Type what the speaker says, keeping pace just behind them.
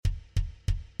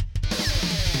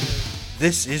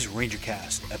This is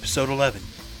RangerCast, Episode 11,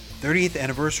 30th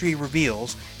Anniversary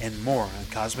Reveals, and more on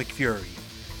Cosmic Fury.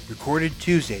 Recorded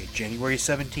Tuesday, January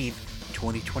 17th,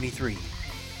 2023.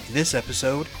 In this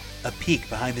episode, a peek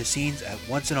behind the scenes at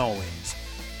Once and Always.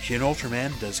 Shin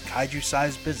Ultraman does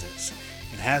kaiju-sized business,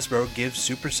 and Hasbro gives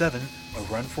Super 7 a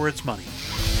run for its money.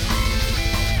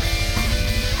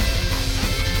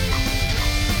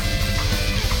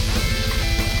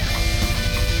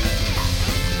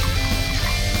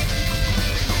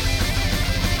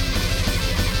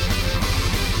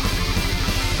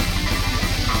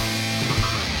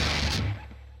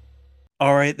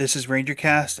 Alright, this is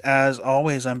RangerCast. As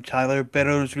always, I'm Tyler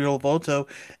Beddoes Real Volto,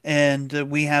 and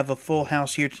we have a full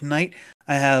house here tonight.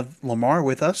 I have Lamar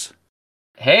with us.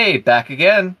 Hey, back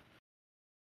again.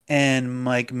 And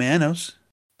Mike Manos.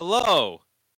 Hello.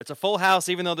 It's a full house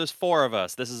even though there's four of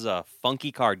us. This is a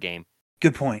funky card game.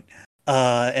 Good point.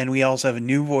 And we also have a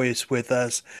new voice with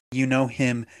us. You know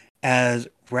him as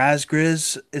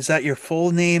Razgriz. Is that your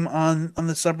full name on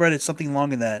the subreddit? Something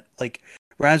long in that. Like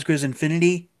Razgriz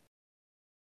Infinity?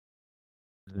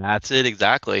 That's it,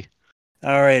 exactly.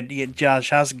 All right, Josh,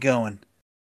 how's it going?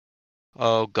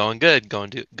 Oh, going good.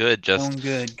 Good. Just Going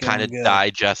good. kind of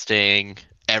digesting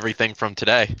everything from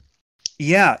today.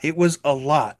 Yeah, it was a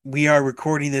lot. We are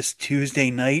recording this Tuesday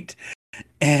night,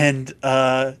 and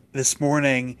this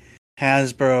morning,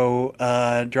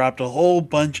 Hasbro dropped a whole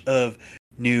bunch of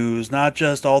news, not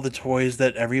just all the toys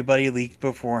that everybody leaked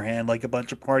beforehand, like a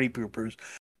bunch of party poopers,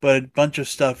 but a bunch of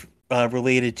stuff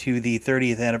related to the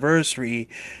 30th anniversary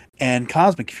and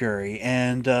Cosmic Fury,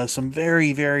 and some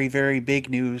very, very, very big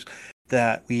news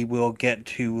that we will get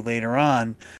to later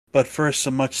on. But first,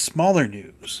 some much smaller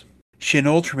news. Shin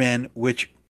Ultraman,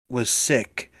 which was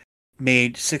sick,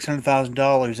 made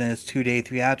 $600,000 in its 2-day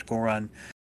theatrical run.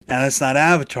 Now, that's not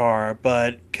Avatar,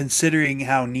 but considering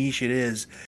how niche it is,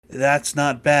 that's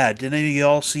not bad. Did any of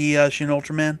y'all see Shin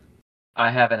Ultraman? I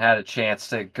haven't had a chance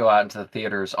to go out into the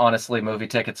theaters. Honestly, movie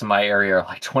tickets in my area are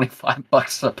like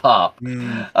 $25 a pop.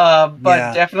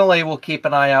 But definitely we'll keep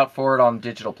an eye out for it on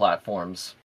digital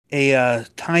platforms. A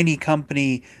tiny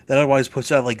company that otherwise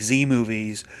puts out like Z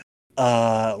movies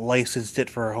licensed it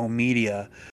for home media.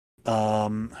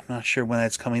 I'm not sure when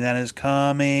that's coming. That is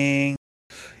coming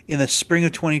in the spring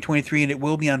of 2023, and it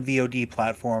will be on VOD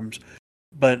platforms.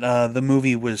 But the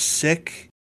movie was sick.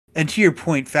 And to your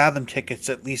point, Fathom tickets,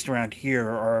 at least around here,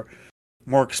 are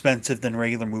more expensive than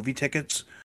regular movie tickets.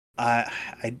 I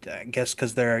guess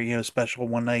because they're special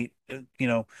one night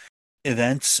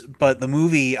events. But the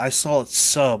movie, I saw it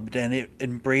subbed, and it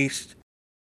embraced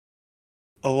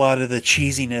a lot of the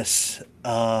cheesiness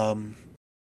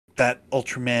that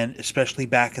Ultraman, especially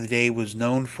back in the day, was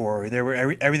known for. There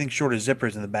were everything short of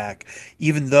zippers in the back,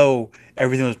 even though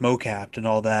everything was mocapped and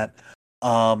all that.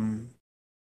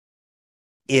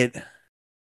 It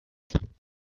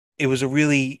was a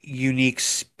really unique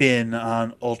spin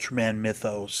on Ultraman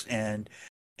mythos and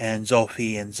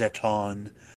Zolfi and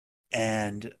Zeton,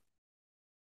 and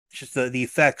just the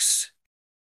effects.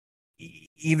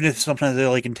 Even if sometimes they're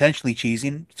like intentionally cheesy,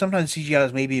 and sometimes CGI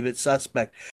is maybe a bit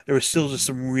suspect, there were still just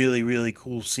some really, really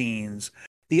cool scenes.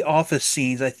 The office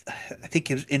scenes, I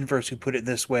think it was Inverse who put it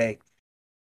this way.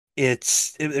 It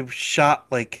was shot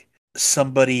like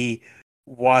somebody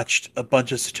watched a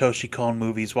bunch of Satoshi Kon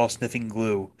movies while sniffing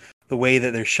glue. The way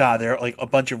that they're shot, they're like a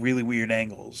bunch of really weird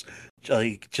angles,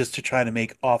 like just to try to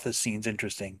make office scenes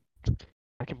interesting.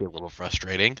 That can be a little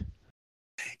frustrating.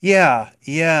 Yeah,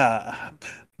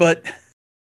 but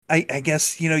I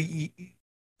guess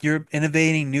you're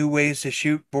innovating new ways to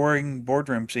shoot boring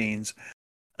boardroom scenes.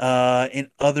 In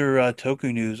other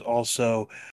Toku news, also,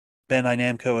 Bandai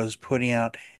Namco is putting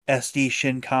out SD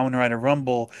Shin Kamen Rider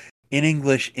Rumble in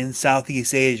English in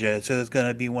Southeast Asia, so it's going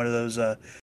to be one of those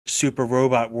Super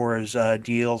Robot Wars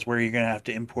deals where you're going to have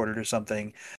to import it or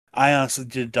something. I honestly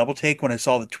did a double take when I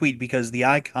saw the tweet because the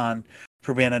icon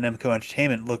for Bandai Namco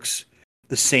Entertainment looks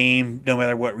the same no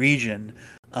matter what region.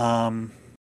 I'm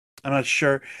not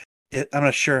sure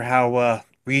how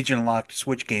region locked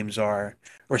Switch games are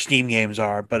or Steam games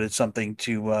are, but it's something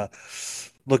to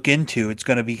look into. It's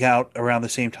going to be out around the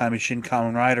same time as Shin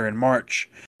Kamen Rider in March.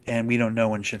 And we don't know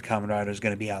when Shin Kamen Rider is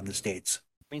going to be out in the States.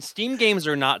 I mean, Steam games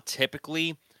are not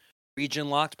typically region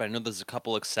locked, but I know there's a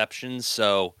couple exceptions,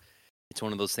 so it's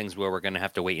one of those things where we're going to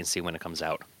have to wait and see when it comes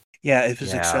out. Yeah, if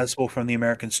it's accessible from the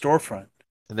American storefront.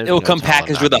 It will come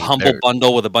packaged with a humble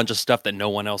bundle with a bunch of stuff that no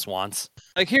one else wants.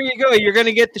 Like, here you go, you're going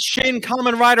to get the Shin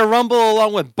Kamen Rider Rumble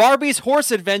along with Barbie's Horse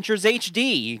Adventures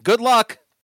HD. Good luck.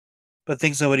 But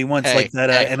things nobody wants, like that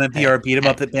MMPR beat 'em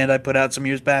up that Bandai put out some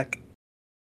years back.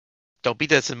 Don't be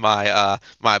dissing my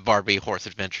my Barbie Horse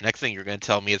Adventure. Next thing you're going to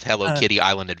tell me is Hello Kitty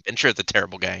Island Adventure. It's a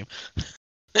terrible game.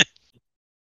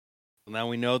 Now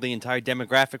we know the entire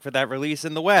demographic for that release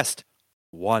in the West.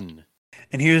 1.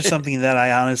 And here's something that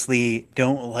I honestly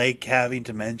don't like having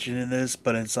to mention in this,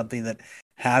 but it's something that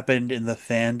happened in the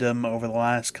fandom over the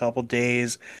last couple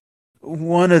days.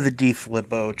 One of the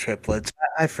DeFilippo triplets,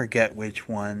 I forget which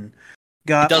one,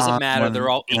 got it doesn't matter. They're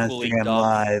all equally Instagram dumb.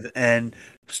 Live and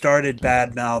started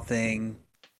bad-mouthing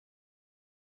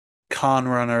con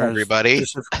runners. Everybody.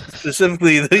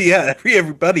 Specifically,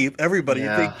 everybody.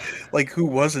 Yeah. Think, like, who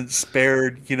wasn't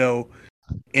spared,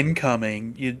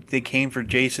 incoming. They came for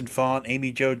Jason Font,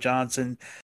 Amy Jo Johnson,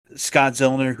 Scott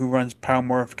Zellner, who runs Power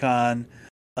Morphicon,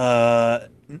 Nakia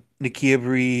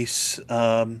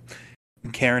Brees,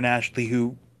 Karen Ashley,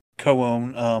 who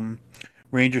co-own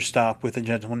Ranger Stop with a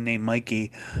gentleman named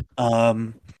Mikey.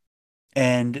 And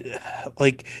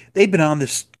like they've been on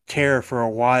this tear for a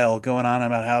while, going on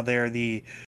about how they're the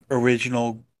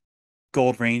original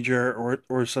Gold Ranger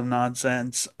or some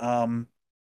nonsense.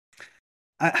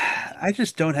 I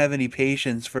just don't have any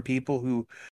patience for people who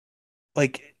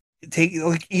take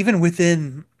even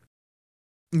within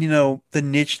the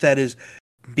niche that is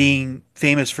being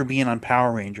famous for being on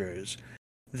Power Rangers,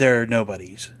 they're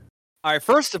nobodies. All right,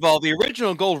 first of all, the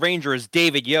original Gold Ranger is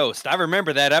David Yost. I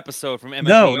remember that episode from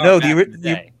MMPR. No,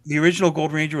 the original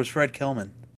Gold Ranger was Fred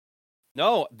Kelman.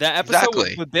 No, that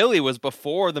episode with Billy was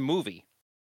before the movie.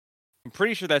 I'm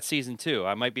pretty sure that's season 2.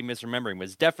 I might be misremembering, but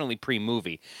it's definitely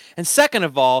pre-movie. And second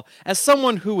of all, as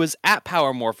someone who was at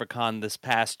Power Morphicon this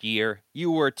past year,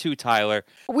 you were too, Tyler,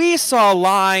 we saw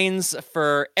lines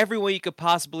for everyone you could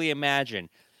possibly imagine.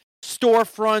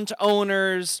 Storefront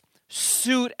owners,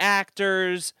 suit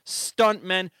actors,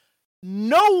 stuntmen.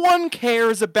 No one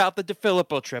cares about the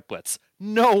DeFilippo triplets.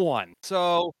 No one.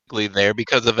 So there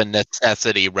because of a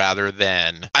necessity rather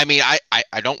than. I mean, I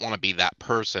don't want to be that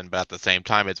person, but at the same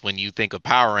time, it's when you think of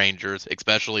Power Rangers,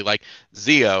 especially like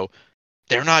Zeo,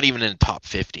 they're not even in the top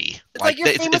 50.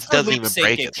 It doesn't even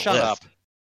break it. Shut up.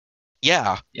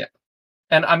 Yeah. Yeah.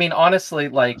 And I mean, honestly,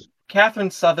 like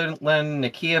Catherine Sutherland,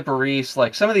 Nakia Brees,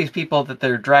 like some of these people that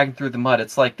they're dragging through the mud,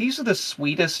 it's like these are the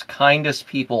sweetest, kindest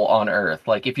people on earth.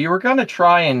 Like if you were going to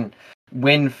try and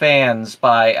win fans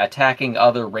by attacking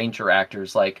other Ranger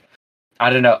actors, like, I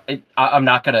don't know, I'm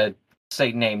not going to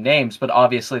say name names, but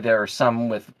obviously there are some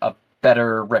with a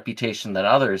better reputation than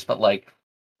others, but like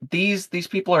these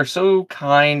people are so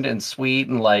kind and sweet,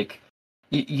 and like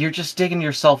you're just digging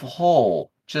yourself a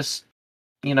hole. Just,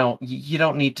 you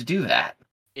don't need to do that.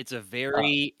 It's a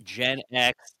very Gen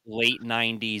X, late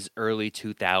 90s, early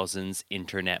 2000s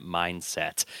internet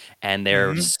mindset. And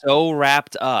they're so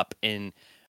wrapped up in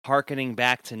hearkening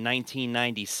back to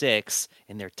 1996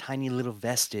 and their tiny little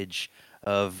vestige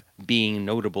of being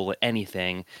notable at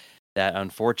anything that,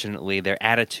 unfortunately, their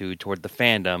attitude toward the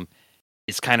fandom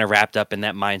is kind of wrapped up in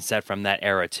that mindset from that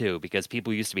era, too, because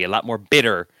people used to be a lot more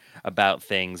bitter about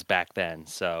things back then.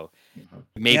 So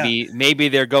maybe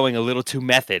they're going a little too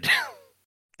method.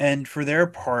 And for their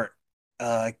part,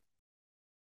 Karen,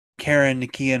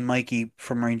 Nakia, and Mikey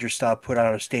from Ranger Stop put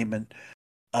out a statement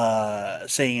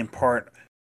saying in part,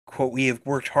 quote, "We have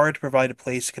worked hard to provide a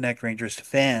place to connect Rangers to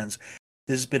fans.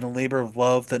 This has been a labor of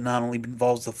love that not only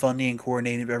involves the funding and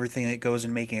coordinating of everything that goes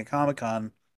in making a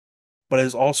Comic-Con, but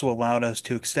has also allowed us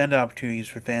to extend opportunities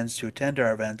for fans to attend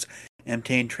our events and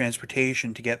obtain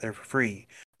transportation to get there for free.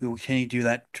 We will continue to do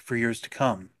that for years to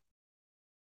come.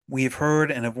 We have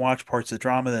heard and have watched parts of the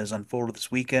drama that has unfolded this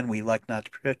weekend. We elect not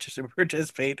to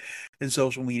participate in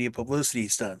social media publicity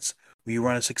stunts. We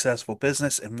run a successful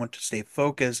business and want to stay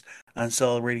focused on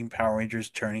celebrating Power Rangers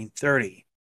turning 30.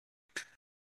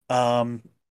 And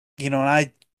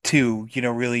I too,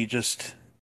 really just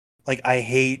like I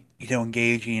hate,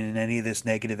 engaging in any of this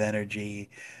negative energy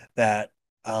that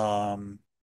that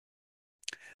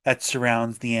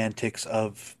surrounds the antics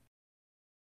of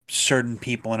certain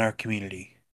people in our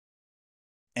community.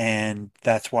 And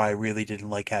that's why I really didn't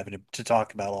like having to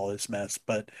talk about all this mess.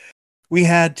 But we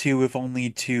had to, if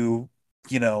only to,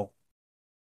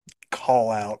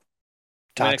 call out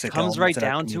toxic elements. When it comes right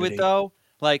down to it, though,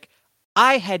 like,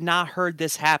 I had not heard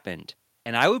this happened.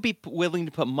 And I would be willing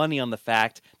to put money on the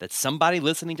fact that somebody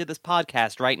listening to this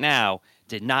podcast right now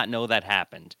did not know that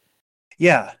happened.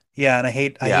 Yeah, and I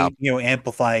hate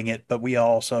amplifying it, but we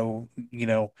also,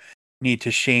 need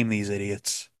to shame these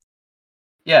idiots.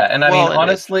 Yeah, and I mean,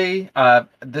 honestly,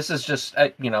 this is just,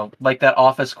 like that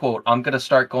Office quote, I'm going to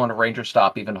start going to Ranger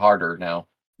Stop even harder now.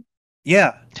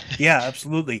 Yeah,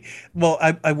 absolutely. Well,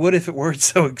 I would if it weren't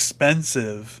so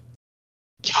expensive.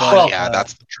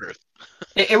 That's the truth.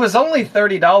 It was only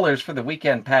 $30 for the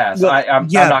weekend pass. Well, I'm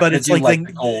yeah, not but going to it's do like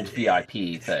the gold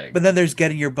VIP thing. But then there's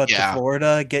getting your butt to Yeah.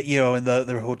 Florida, in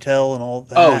the hotel and all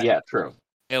that. Oh yeah, true.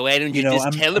 Oh, why don't You you, know, just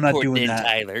I'm not teleport doing then, that.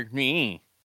 Tyler? Me.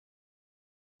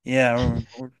 Yeah,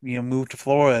 or move to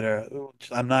Florida, which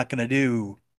I'm not gonna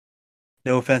do.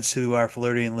 No offense to our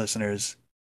Floridian listeners.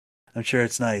 I'm sure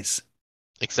it's nice.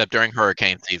 Except during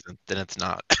hurricane season, then it's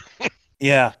not.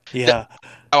 Yeah.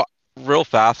 Real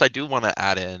fast, I do want to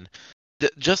add in,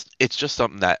 it's just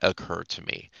something that occurred to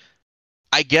me.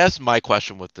 I guess my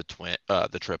question with the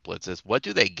triplets is, what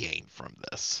do they gain from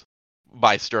this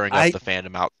by stirring up the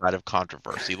fandom outside of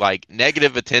controversy? Like,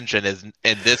 negative attention is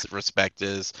in this respect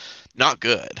is not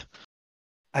good.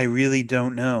 I really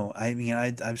don't know. I mean,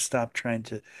 I've stopped trying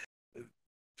to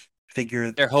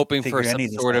figure. They're hoping for figure some any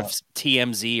of this sort of out.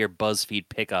 TMZ or BuzzFeed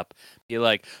pickup. Be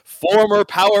like, former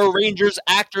Power Rangers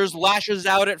actors lashes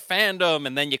out at fandom,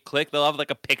 and then you click, they'll have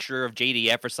like a picture of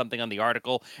JDF or something on the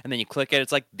article, and then you click it,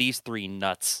 it's like these three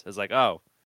nuts. It's like, oh,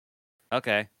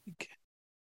 okay.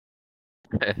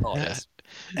 Oh, yes.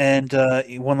 And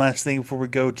one last thing before we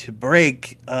go to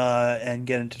break and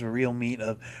get into the real meat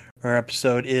of our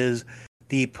episode is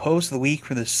the post of the week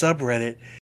from the subreddit.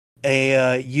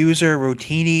 A user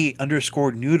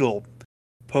Rotini_Noodle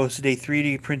posted a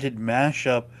 3D printed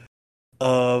mashup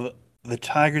of the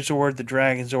Tiger Zord, the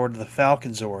Dragon Zord, the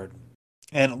Falcon Zord,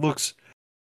 and it looks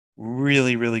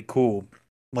really, really cool.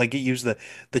 Like, it used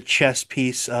the chest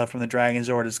piece from the Dragon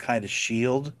Zord as kind of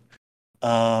shield,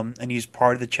 and used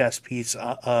part of the chest piece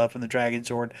from the Dragon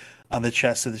Zord on the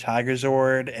chest of the Tiger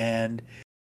Zord, and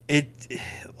I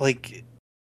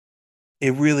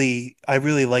really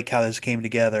like how this came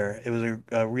together. It was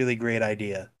a really great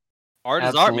idea. Art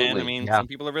is art, man. I Absolutely, mean, yeah. some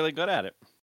people are really good at it.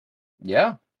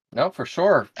 Yeah, no, for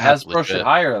sure. That's Hasbro should legit.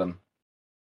 hire them.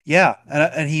 Yeah,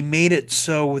 and he made it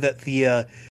so that the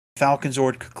Falcon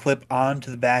Zord could clip onto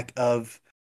the back of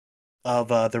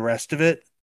the rest of it,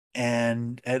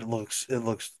 and it looks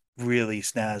really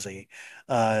snazzy.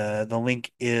 The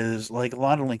link is, like a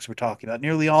lot of links we're talking about,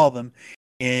 nearly all of them,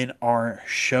 in our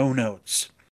show notes.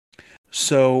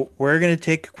 So we're going to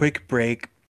take a quick break.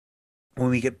 When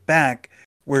we get back,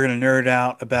 we're going to nerd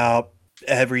out about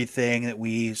everything that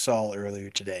we saw earlier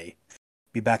today.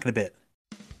 Be back in a bit.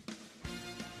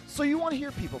 So you want to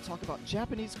hear people talk about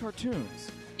Japanese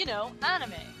cartoons? You know,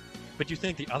 anime. But you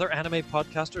think the other anime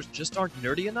podcasters just aren't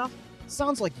nerdy enough?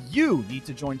 Sounds like you need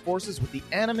to join forces with the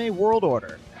Anime World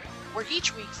Order. Where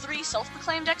each week 3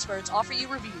 self-proclaimed experts offer you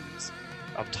reviews.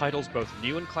 Of titles both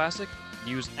new and classic,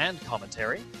 news and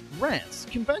commentary. Rants,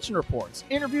 convention reports,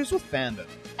 interviews with fandom.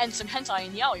 And some hentai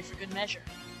and yaoi for good measure.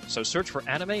 So search for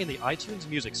anime in the iTunes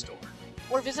Music Store.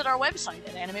 Or visit our website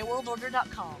at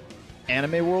animeworldorder.com.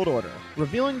 Anime World Order,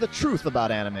 revealing the truth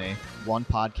about anime, one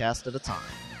podcast at a time.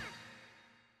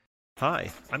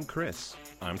 Hi, I'm Chris.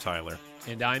 I'm Tyler.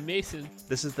 And I'm Mason.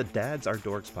 This is the Dads Are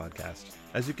Dorks podcast.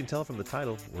 As you can tell from the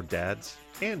title, we're dads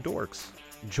and dorks.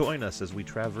 Join us as we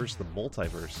traverse the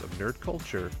multiverse of nerd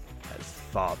culture as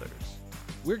fathers.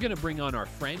 We're going to bring on our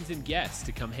friends and guests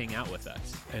to come hang out with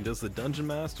us. And as the Dungeon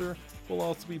Master, we'll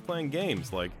also be playing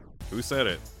games like Who Said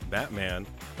It? Batman,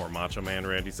 or Macho Man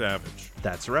Randy Savage.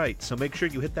 That's right, so make sure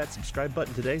you hit that subscribe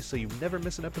button today so you never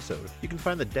miss an episode. You can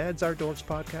find the Dads Are Dorks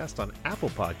podcast on Apple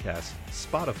Podcasts,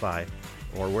 Spotify,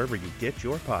 or wherever you get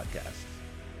your podcasts.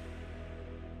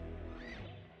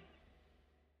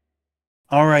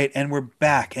 All right, and we're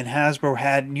back, and Hasbro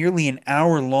had nearly an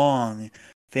hour-long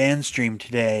fan stream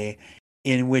today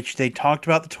in which they talked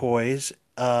about the toys.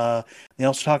 They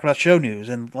also talked about show news,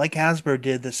 and like Hasbro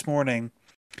did this morning,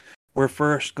 we're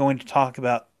first going to talk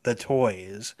about the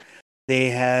toys. They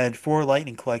had 4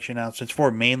 Lightning Collection announcements,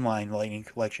 4 mainline Lightning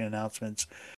Collection announcements.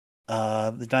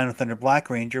 The Dino Thunder Black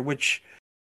Ranger, which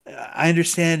I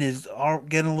understand is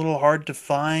getting a little hard to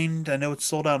find. I know it's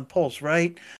sold out in Pulse,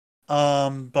 right?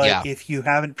 But if you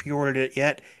haven't pre-ordered it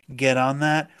yet, get on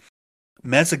that.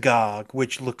 Mesogog,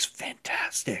 which looks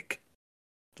fantastic.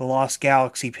 The Lost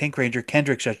Galaxy Pink Ranger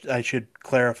Kendricks, I should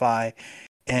clarify,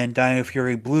 and Dino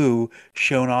Fury Blue,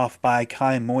 shown off by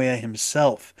Kai Moya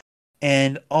himself.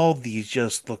 And all of these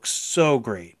just look so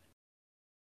great.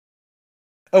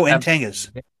 Oh, and Tengas.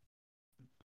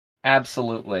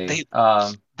 Absolutely.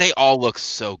 They all look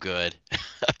so good.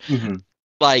 Mm-hmm.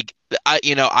 Like,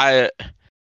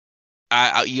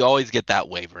 you always get that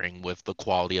wavering with the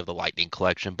quality of the Lightning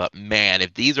Collection, but man,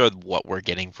 if these are what we're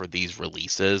getting for these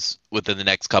releases within the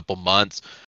next couple months,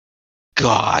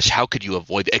 gosh, how could you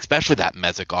avoid it? Especially that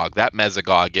Mesogog. That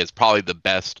Mesogog is probably the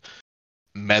best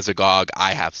Mesogog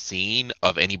I have seen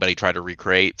of anybody try to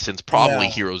recreate since probably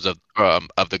Yeah. Heroes of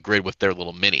the Grid with their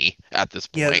little mini at this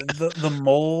Yeah, point. the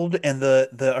mold and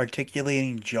the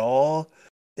articulating jaw,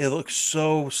 it looks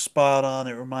so spot on.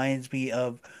 It reminds me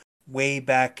of way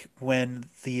back when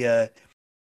the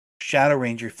Shadow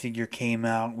Ranger figure came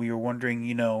out. We were wondering,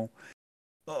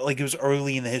 like it was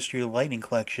early in the history of the Lightning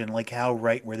Collection, like how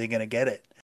right were they going to get it?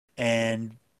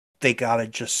 And they got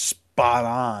it just spot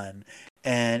on.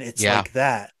 And it's Yeah. like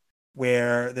that,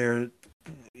 where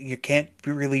you can't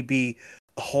really be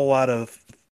a whole lot of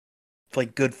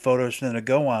like good photos for them to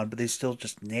go on, but they still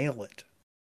just nail it.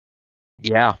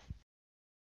 Yeah.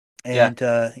 And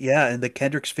and the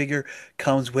Kendricks figure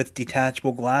comes with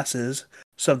detachable glasses,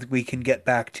 something we can get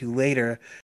back to later.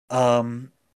 And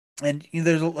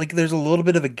there's a little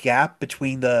bit of a gap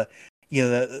between the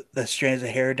the strands of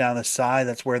hair down the side.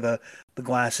 That's where the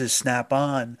glasses snap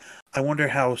on. I wonder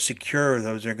how secure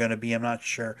those are going to be. I'm not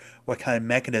sure what kind of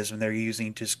mechanism they're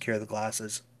using to secure the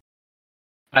glasses.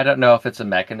 I don't know if it's a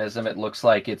mechanism. It looks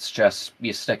like it's just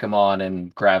you stick them on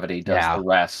and gravity does the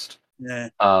rest. Yeah.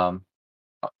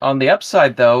 On the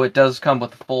upside, though, it does come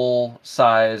with a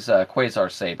full-size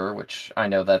Quasar Saber, which I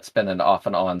know that's been an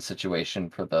off-and-on situation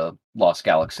for the Lost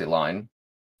Galaxy line.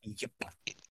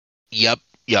 Yep.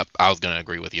 I was gonna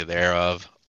agree with you there. Of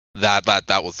that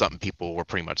was something people were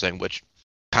pretty much saying, which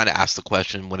kind of asks the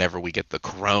question: whenever we get the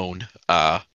Corone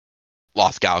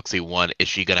Lost Galaxy one, is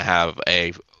she gonna have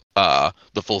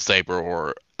the full saber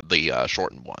or the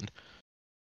shortened one?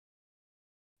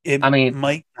 I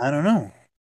don't know.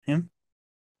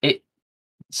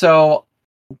 So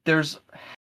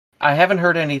I haven't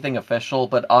heard anything official,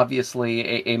 but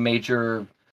obviously a major.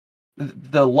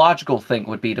 The logical thing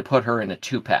would be to put her in a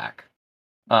 2-pack.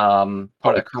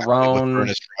 Put a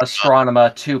Corone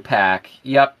Astronema 2-pack.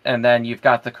 Yep, and then you've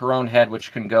got the Corone head,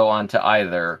 which can go onto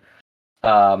either.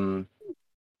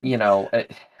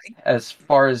 As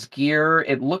far as gear,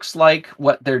 it looks like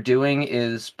what they're doing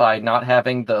is by not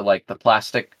having the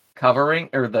plastic covering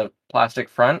or the plastic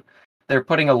front, they're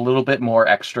putting a little bit more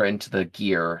extra into the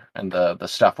gear and the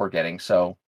stuff we're getting.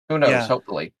 So who knows? Yeah.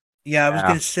 Hopefully. Yeah, I was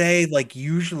gonna say, like,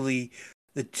 usually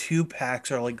the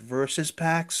 2-packs are like versus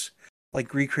packs,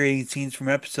 like recreating scenes from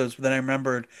episodes. But then I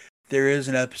remembered there is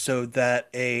an episode that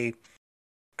a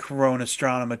Corona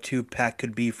Astronema 2-pack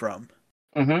could be from.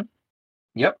 Mm-hmm.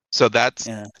 Yep. So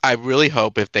I really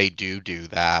hope if they do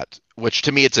that, which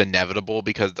to me it's inevitable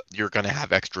because you're going to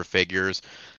have extra figures.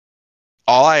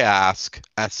 All I ask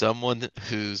as someone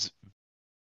who's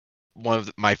one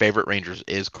of my favorite Rangers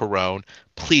is Corone,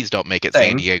 please don't make it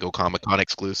San Diego Comic-Con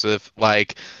exclusive.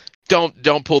 Like, don't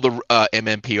pull the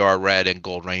MMPR Red and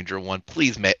Gold Ranger one.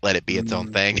 Please let it be its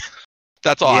own thing.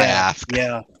 That's all I ask.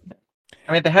 Yeah.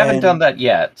 I mean, they haven't done that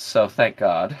yet, so thank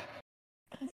God.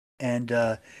 And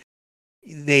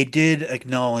they did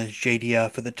acknowledge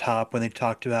JDF at the top when they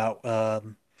talked about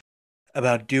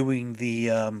doing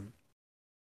the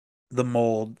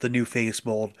mold, the new face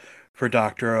mold for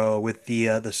Dr. O with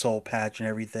the soul patch and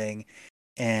everything.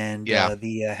 And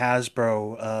the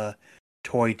Hasbro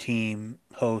toy team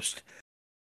host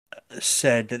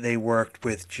said that they worked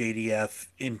with JDF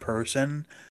in person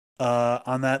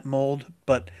on that mold,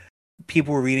 but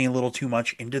people were reading a little too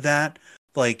much into that,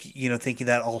 like, thinking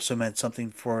that also meant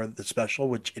something for the special,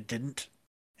 which it didn't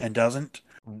and doesn't,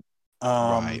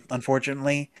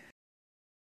 unfortunately.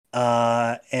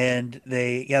 And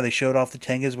they showed off the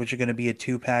Tengas, which are going to be a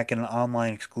 2-pack and an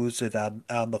online exclusive out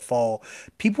in the fall.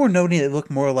 People were noting they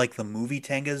look more like the movie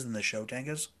Tengas than the show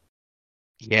Tengas.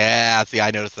 Yeah, see, I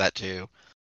noticed that too.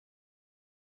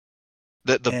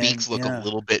 The beaks look a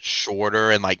little bit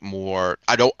shorter and like more.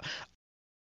 I don't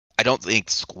think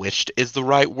squished is the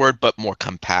right word, but more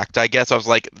compact, I guess. I was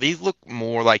like, these look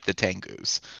more like the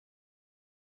Tengus.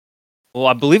 Well,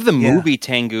 I believe the movie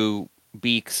Tengu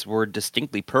beaks were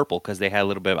distinctly purple because they had a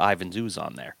little bit of Ivan Zooz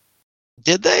on there.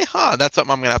 Did they? Huh, that's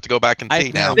something I'm going to have to go back and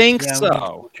see now. I think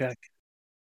so. Check.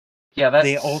 Yeah,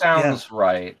 that sounds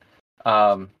right.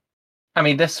 I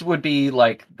mean, this would be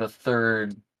like the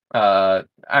third.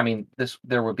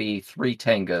 There would be 3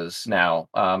 Tengas now,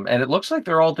 and it looks like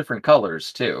they're all different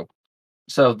colors too.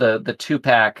 So the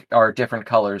 2-pack are different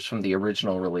colors from the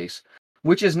original release,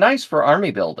 which is nice for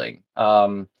army building.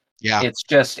 It's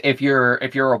just if you're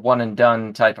a one and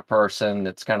done type of person,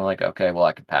 it's kind of like, okay, well,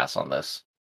 I can pass on this.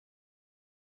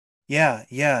 Yeah,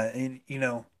 and,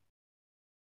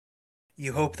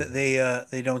 you hope that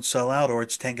they don't sell out or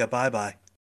it's Tenga bye-bye.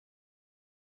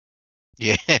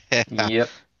 Yeah. Yep.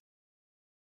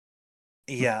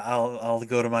 Yeah, I'll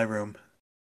go to my room.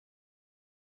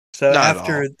 So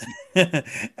after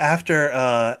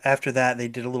that, they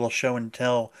did a little show and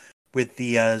tell with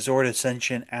the Zord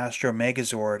Ascension Astro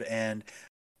Megazord, and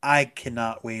I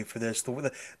cannot wait for this.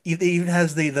 It even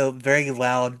has the very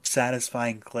loud,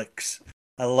 satisfying clicks.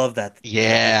 I love that.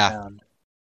 Yeah. That sound.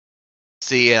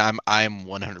 See, I'm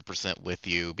 100% with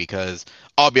you because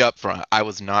I'll be upfront. I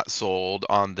was not sold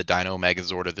on the Dino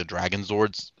Megazord or the Dragon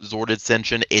Zord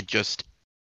Ascension. It just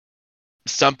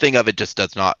something of it just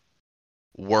does not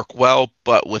work well.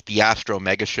 But with the Astro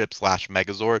Megaship /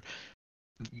 Megazord,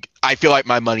 I feel like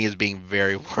my money is being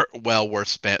very well worth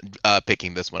spent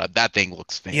picking this one up. That thing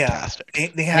looks fantastic. Yeah,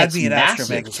 they had It's me an Astro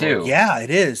massive, Megazord. too. Yeah, it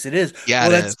is. It is. Yeah,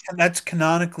 well, it is. that's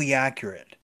canonically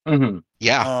accurate. Mm-hmm.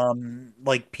 Yeah.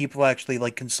 Like people actually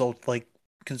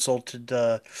consulted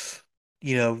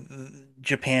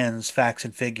Japan's facts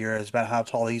and figures about how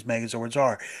tall these Megazords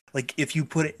are. Like if you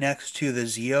put it next to the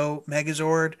Zeo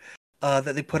Megazord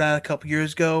that they put out a couple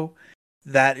years ago,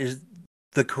 that is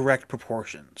the correct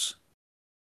proportions.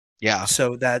 Yeah.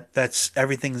 So that's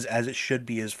everything's as it should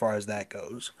be as far as that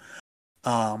goes.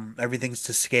 Everything's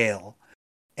to scale.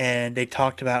 And they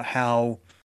talked about how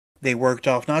they worked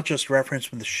off not just reference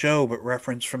from the show, but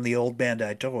reference from the old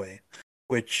Bandai toy,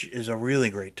 which is a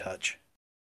really great touch.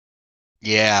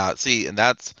 Yeah, see, and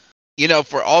that's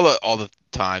for all the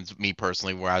times, me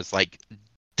personally, where I was like,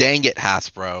 dang it,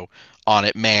 Hasbro on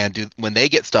it, man, dude, when they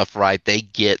get stuff right, they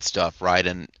get stuff right,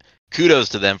 and kudos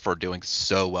to them for doing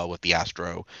so well with the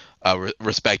Astro,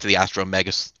 respect to the Astro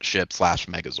Megaship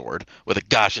 / Megazord. With it,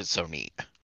 gosh, it's so neat.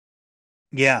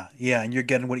 Yeah, and you're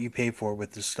getting what you pay for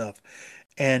with this stuff.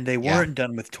 And they weren't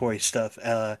done with toy stuff.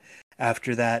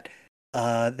 After that,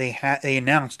 they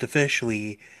announced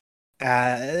officially.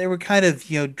 There were kind of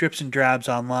drips and drabs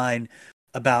online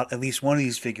about at least one of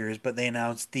these figures, but they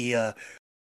announced the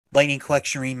Lightning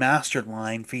Collection Remastered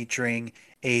line featuring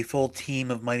a full team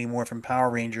of Mighty Morphin Power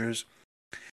Rangers.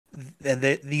 And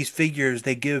these figures,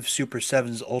 they give Super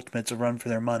 7's Ultimates a run for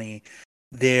their money.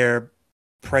 They're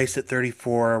priced at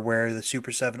 $34, where the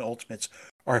Super 7 Ultimates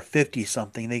are 50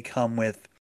 something. They come with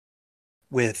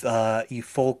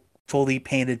fully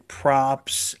painted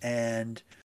props and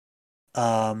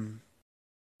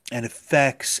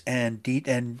effects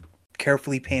and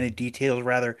carefully painted details,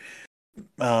 rather,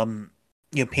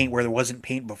 paint where there wasn't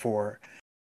paint before,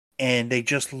 and they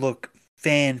just look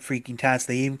fan-freaking-tastic.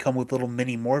 They even come with little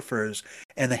mini morphers,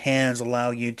 and the hands allow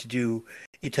you to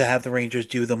have the Rangers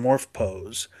do the morph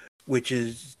pose, which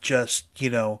is just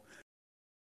 10 out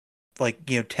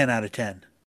of 10.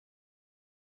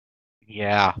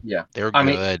 Yeah, they're I good.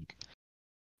 mean,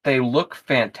 they look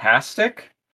fantastic.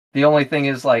 The only thing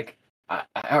is, like, I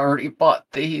already bought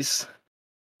these,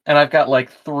 and I've got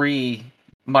like 3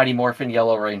 Mighty Morphin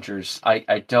Yellow Rangers.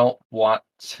 I don't want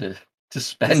to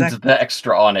spend the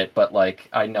extra on it, but like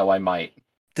I know I might.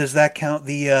 Does that count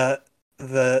the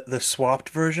swapped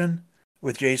version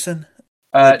with Jason?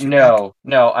 No.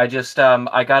 I just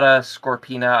I got a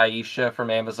Scorpina Aisha from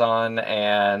Amazon,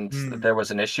 and there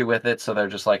was an issue with it, so they're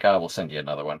just like, "Oh, we'll send you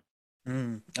another one."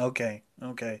 Okay.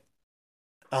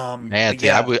 Man, see,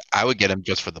 I would get them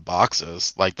just for the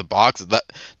boxes. Like the boxes, that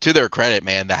to their credit,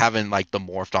 man, they're having like the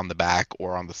morphed on the back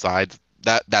or on the sides.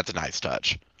 That's a nice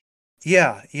touch.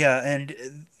 Yeah,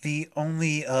 and the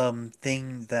only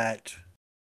thing that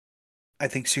I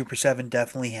think Super 7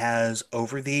 definitely has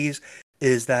over these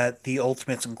is that the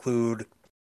Ultimates include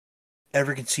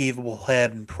every conceivable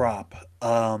head and prop.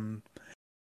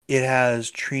 It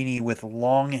has Trini with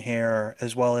long hair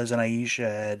as well as an Aisha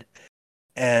head,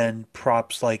 and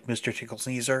props like Mr. Tickle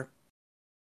Sneezer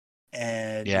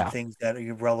and things that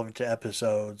are relevant to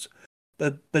episodes.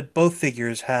 But both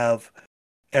figures have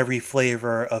every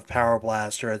flavor of Power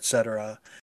Blaster, etc.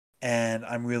 And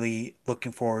I'm really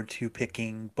looking forward to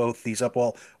picking both these up.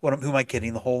 Well, who am I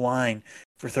kidding? The whole line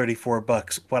for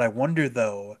 $34. What I wonder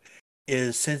though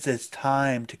is, since it's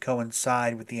time to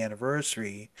coincide with the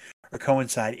anniversary, or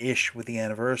coincide-ish with the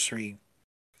anniversary,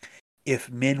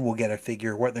 if Min will get a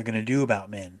figure, what they're going to do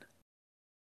about Min.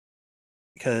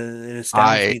 Because it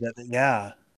astounds me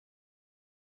that,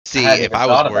 See, if I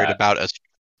was worried about us,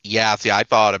 I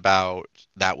thought about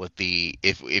that with the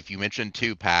if you mentioned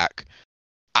 2-pack,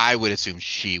 I would assume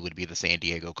she would be the San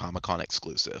Diego Comic-Con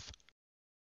exclusive.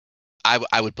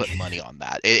 I would put money on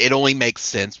that. It only makes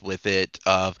sense with it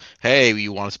of, hey,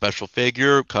 you want a special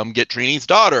figure? Come get Trini's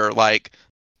daughter. Like,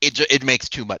 it makes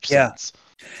too much sense.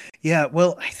 Yeah,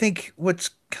 well, I think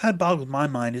what's kind of boggles my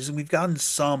mind is we've gotten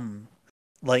some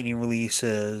Lightning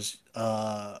releases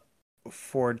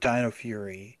for Dino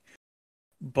Fury,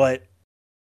 but,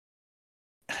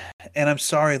 and I'm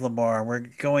sorry, Lamar, we're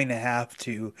going to have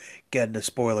to get into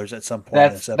spoilers at some point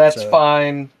in this episode. That's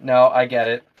fine. No, I get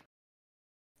it.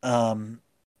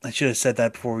 I should have said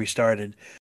that before we started,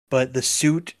 but the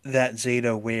suit that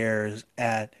Zeta wears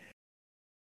at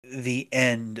the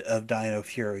end of Dino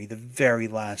Fury, the very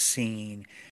last scene,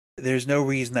 there's no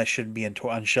reason that shouldn't be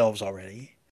on shelves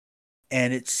already.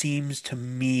 And it seems to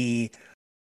me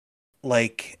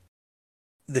like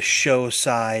the show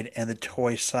side and the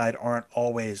toy side aren't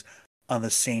always on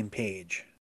the same page.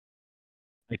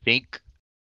 I think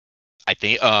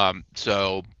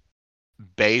so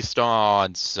based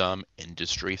on some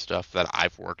industry stuff that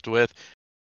I've worked with,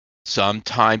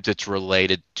 sometimes it's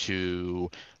related to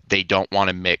they don't want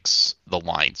to mix the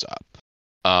lines up.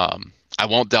 I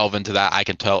won't delve into that. I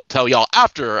can tell y'all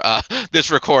after this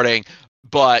recording,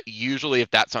 but usually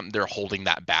if that's something, they're holding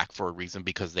that back for a reason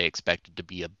because they expect it to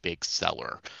be a big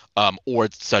seller, or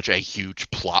it's such a huge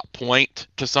plot point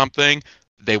to something,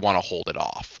 they want to hold it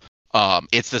off.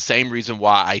 It's the same reason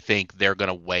why I think they're going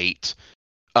to wait.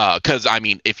 Because, I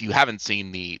mean, if you haven't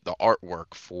seen the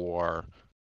artwork for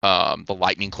the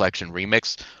Lightning Collection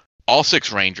remix, all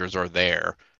 6 Rangers are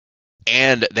there.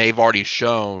 And they've already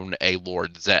shown a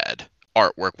Lord Zed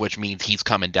artwork, which means he's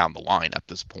coming down the line at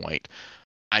this point.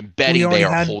 I'm betting they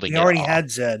are holding it off. We already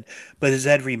had Zed, but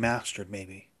Zed remastered,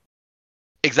 maybe.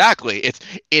 Exactly.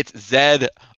 It's Zed,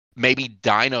 maybe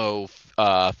Dino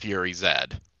Fury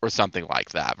Zed, or something like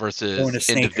that, versus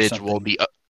individual.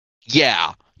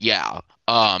 Yeah.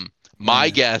 My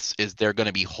guess is they're going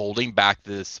to be holding back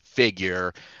this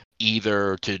figure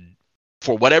either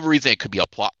for whatever reason, it could be a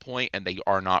plot point and they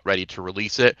are not ready to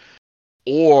release it,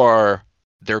 or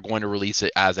they're going to release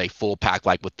it as a full pack,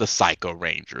 like with the Psycho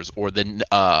Rangers or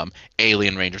the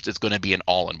Alien Rangers. It's going to be an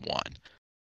all-in-one.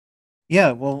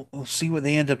 Yeah, well, we'll see what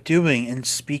they end up doing. And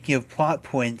speaking of plot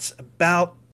points,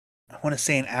 about, I want to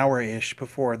say an hour-ish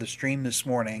before the stream this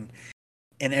morning,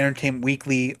 an Entertainment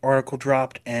Weekly article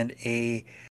dropped and a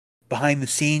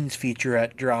behind-the-scenes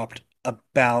featurette dropped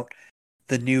about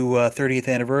the new 30th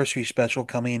anniversary special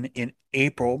coming in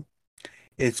April.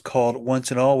 It's called Once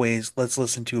and Always. Let's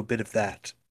listen to a bit of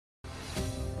that.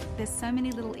 There's so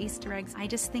many little Easter eggs. I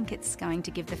just think it's going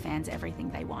to give the fans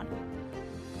everything they want.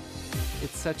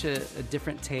 It's such a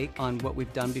different take on what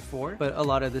we've done before, but a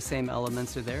lot of the same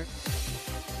elements are there.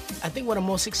 I think what I'm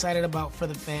most excited about for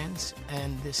the fans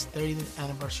and this 30th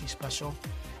anniversary special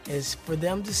is for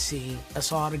them to see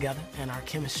us all together and our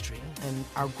chemistry and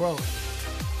our growth.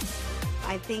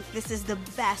 I think this is the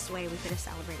best way we could have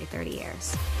celebrated 30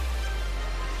 years.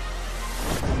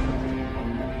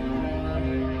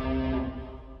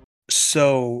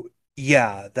 So,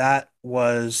 yeah, that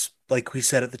was, like we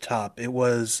said at the top, it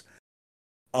was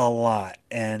a lot.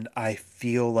 And I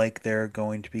feel like there are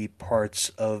going to be parts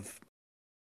of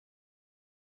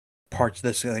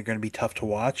this that are going to be tough to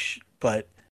watch. But,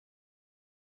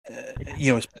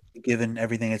 especially given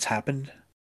everything that's happened.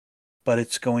 But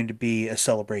it's going to be a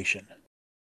celebration.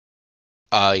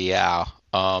 Yeah.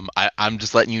 I'm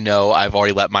just letting you know, I've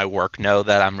already let my work know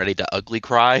that I'm ready to ugly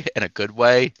cry in a good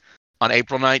way on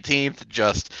April 19th.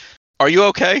 Just, are you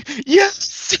okay?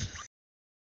 Yes!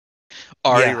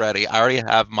 Already ready. I already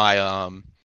have my,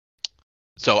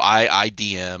 so I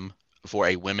DM for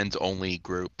a women's only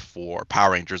group for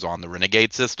Power Rangers on the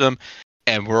Renegade system.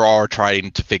 And we're all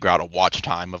trying to figure out a watch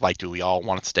time of, like, do we all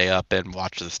want to stay up and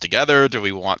watch this together? Do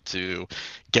we want to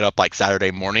get up like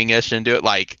Saturday morning-ish and do it?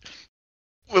 Like,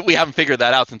 we haven't figured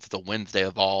that out since it's a Wednesday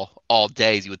of all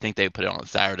days. You would think they would put it on a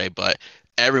Saturday, but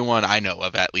everyone I know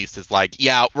of at least is like,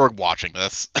 yeah, we're watching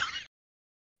this.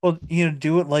 Well,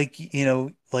 do it like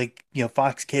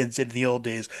Fox Kids did in the old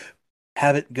days.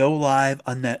 Have it go live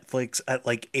on Netflix at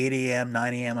like 8 a.m.,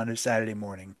 9 a.m. on a Saturday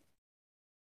morning.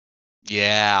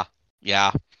 Yeah.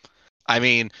 I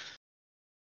mean,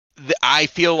 I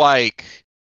feel like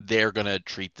they're going to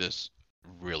treat this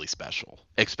really special,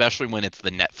 especially when it's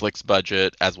the Netflix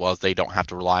budget, as well as they don't have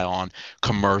to rely on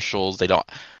commercials.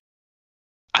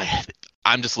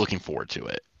 I'm just looking forward to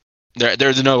it.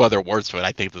 There's no other words to it.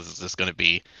 I think this is just going to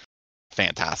be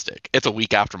fantastic. It's a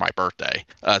week after my birthday,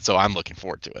 so I'm looking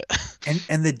forward to it.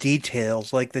 And the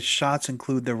details, like the shots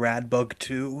include the Radbug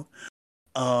 2.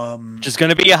 Just going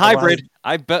to be a hybrid.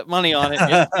 I bet money on it.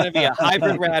 It's going to be a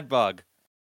hybrid Radbug.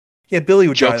 Yeah, Billy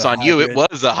would Joke's on you. It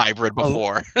was a hybrid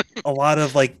before. A lot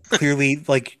of clearly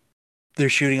they're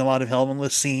shooting a lot of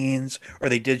helmetless scenes, or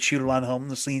they did shoot a lot of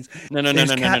helmetless scenes. No.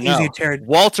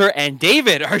 Walter and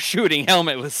David are shooting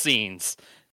helmetless scenes.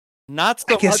 Not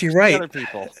so much you're right. The other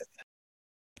people.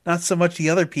 Not so much the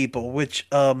other people, which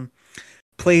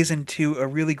plays into a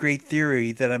really great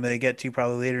theory that I'm going to get to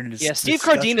probably later in this. Yeah, Steve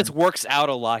Cardenas works out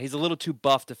a lot. He's a little too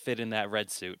buff to fit in that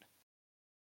red suit.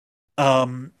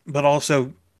 But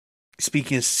also,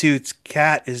 speaking of suits,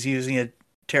 Kat is using a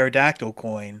pterodactyl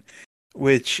coin,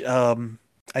 which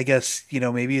I guess,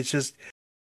 maybe it's just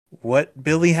what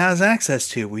Billy has access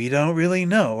to. We don't really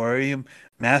know. Or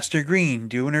Master Green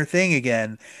doing her thing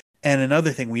again. And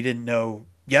another thing we didn't know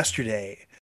yesterday,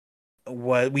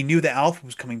 we knew that Alpha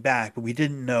was coming back, but we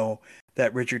didn't know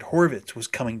that Richard Horvitz was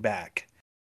coming back.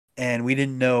 And we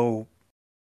didn't know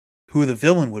who the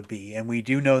villain would be. And we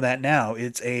do know that now.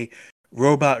 It's a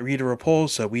robot Rita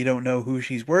Repulsa. We don't know who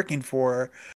she's working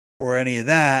for or any of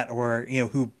that, or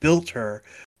who built her,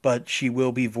 but she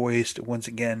will be voiced once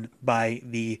again by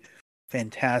the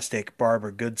fantastic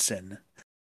Barbara Goodson.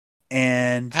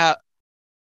 And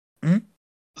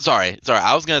sorry,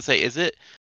 I was gonna say, is it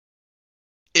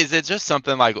just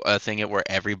something like a thing where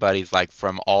everybody's like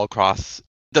from all across?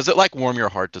 Does it like warm your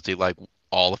heart to see like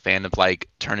all the fandoms like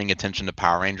turning attention to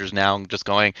Power Rangers now and just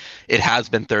going, it has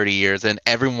been 30 years, and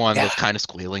everyone was kind of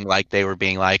squealing like they were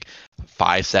being like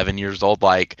 5-7 years old.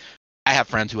 Like, I have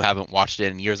friends who haven't watched it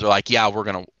in years. They're like, yeah, we're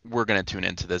gonna tune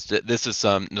into this. This is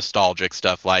some nostalgic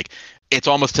stuff. Like, it's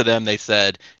almost to them, they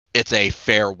said it's a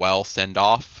farewell send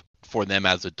off for them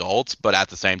as adults, but at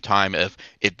the same time, if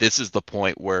this is the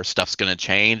point where stuff's gonna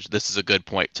change, this is a good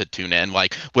point to tune in,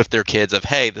 like with their kids, of,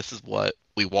 hey, this is what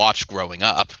we watched growing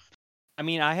up. I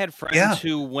mean, I had friends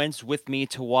who went with me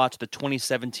to watch the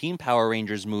 2017 Power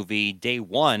Rangers movie day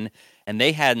one, and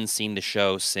they hadn't seen the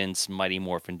show since Mighty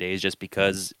Morphin days just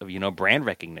because of, brand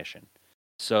recognition.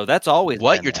 So that's always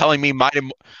what you're telling me.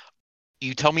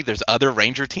 You tell me there's other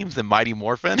Ranger teams than Mighty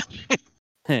Morphin?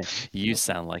 You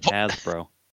sound like Hasbro.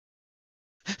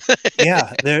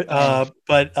 Yeah,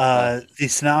 but the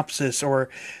synopsis, or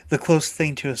the closest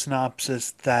thing to a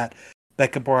synopsis that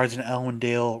Becca Barnes and Ellen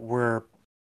Dale were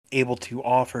able to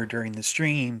offer during the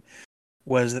stream,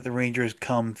 was that the Rangers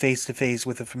come face to face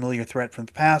with a familiar threat from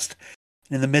the past.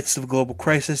 And in the midst of a global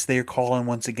crisis, they are called on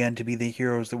once again to be the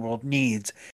heroes the world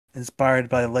needs. Inspired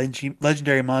by the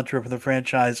legendary mantra from the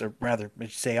franchise, or rather, I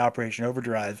should say Operation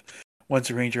Overdrive, once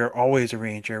a Ranger, always a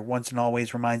Ranger. Once and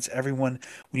always reminds everyone,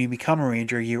 when you become a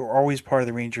Ranger, you are always part of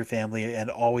the Ranger family and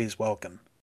always welcome.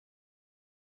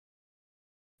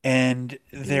 And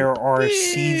there are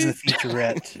scenes in the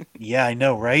featurette. Yeah, I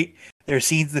know, right? There are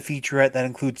scenes in the featurette that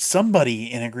include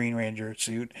somebody in a Green Ranger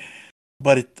suit,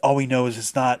 but all we know is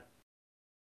it's not,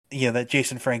 that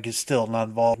Jason Frank is still not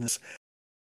involved in this.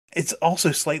 It's also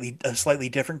a slightly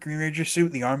different Green Ranger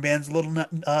suit. The armband's a little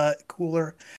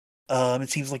cooler. It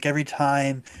seems like every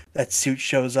time that suit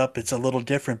shows up, it's a little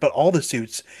different. But all the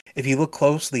suits, if you look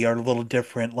closely, are a little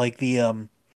different. Like the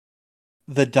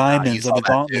diamonds on the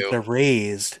gauntlets are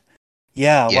raised.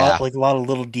 Yeah, a lot of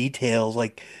little details.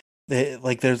 Like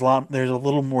there's a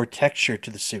little more texture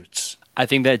to the suits. I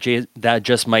think that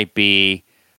just might be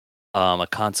a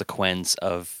consequence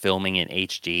of filming in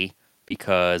HD,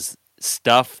 because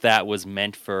stuff that was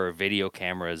meant for video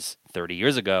cameras 30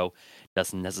 years ago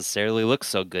doesn't necessarily look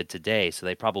so good today. So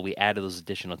they probably added those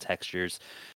additional textures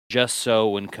just so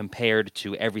when compared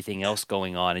to everything else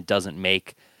going on, it doesn't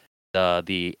make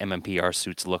the MMPR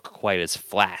suits look quite as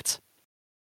flat.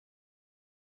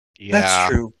 Yeah.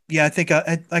 That's true. Yeah, I think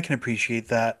I can appreciate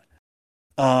that.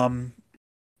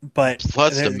 But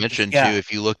plus to mention too,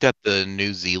 if you looked at the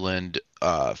New Zealand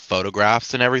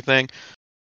photographs and everything,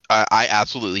 I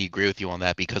absolutely agree with you on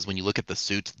that, because when you look at the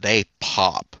suits, they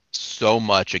pop so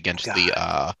much against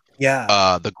the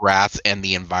grass and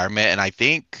the environment. And I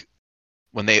think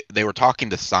when they were talking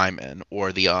to Simon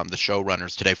or the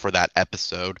showrunners today for that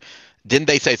episode, didn't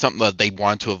they say something that they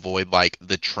wanted to avoid like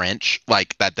the trench,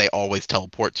 like that they always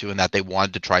teleport to, and that they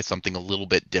wanted to try something a little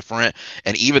bit different?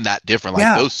 And even that different,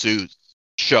 like those suits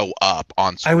show up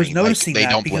on screen. I was noticing they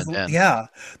that don't because blend in.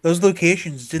 Those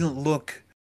locations didn't look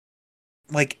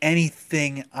like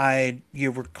anything I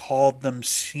recalled them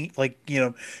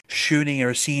shooting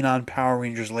or seeing on Power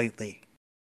Rangers lately.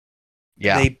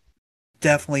 Yeah, they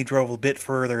definitely drove a bit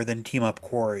further than Team Up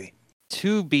Quarry.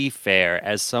 To be fair,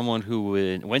 as someone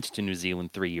who went to New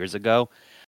Zealand 3 years ago,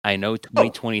 I know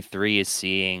 2023 is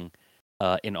seeing,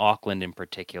 in Auckland in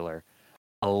particular,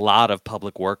 a lot of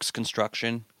public works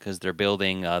construction, because they're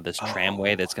building this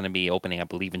tramway that's going to be opening, I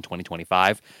believe, in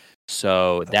 2025.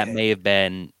 So that may have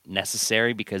been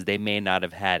necessary, because they may not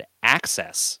have had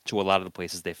access to a lot of the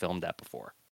places they filmed at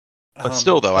before. But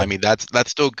still, though, I mean, that's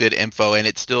still good info, and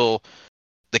it's still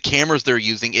the cameras they're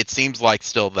using. It seems like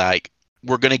still like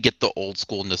we're gonna get the old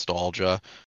school nostalgia.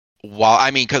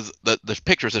 Because the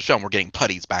pictures have shown we're getting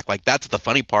putties back. Like, that's the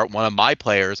funny part. One of my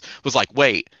players was like,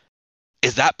 "Wait,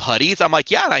 is that putties?" I'm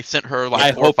like, "Yeah," and I sent her like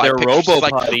I 4 or 5 hope they're pictures. She's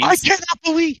like, Robo-Putties. I cannot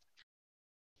believe.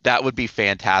 That would be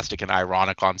fantastic and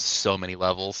ironic on so many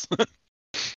levels.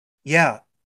 Yeah,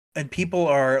 and people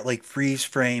are like freeze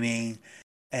framing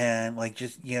and like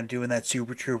just doing that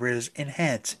Super Troopers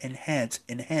enhance,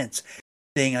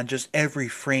 thing on just every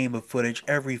frame of footage,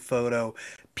 every photo,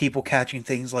 people catching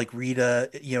things like Rita,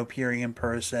 appearing in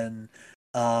person,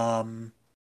 or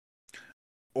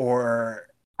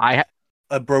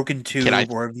a broken tube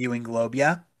or a viewing globe.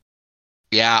 Yeah,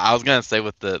 I was gonna say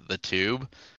with the tube,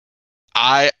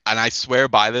 I swear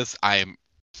by this.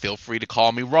 Feel free to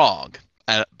call me wrong.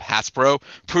 Hasbro,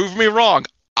 prove me wrong.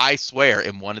 I swear,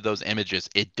 in one of those images,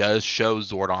 it does show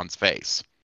Zordon's face.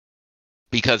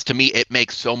 Because to me, it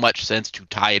makes so much sense to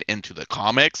tie it into the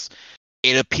comics.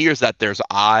 It appears that there's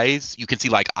eyes. You can see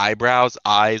like eyebrows,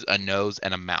 eyes, a nose,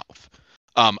 and a mouth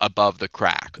above the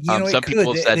crack. Some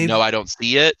people have said, no, I don't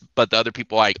see it. But the other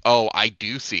people are like, oh, I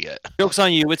do see it. Joke's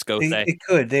on you. It's Ghost Day. It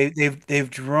could. They've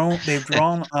drawn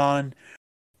on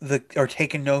or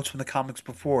taken notes from the comics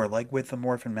before, like with the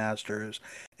Morphin Masters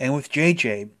and with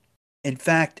JJ. In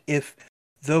fact, if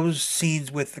those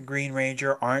scenes with the Green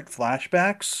Ranger aren't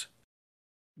flashbacks,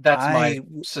 that's my I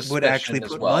suspicion would actually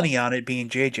put as well. money on it being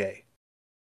JJ.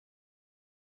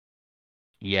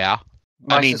 Yeah,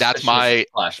 I mean that's my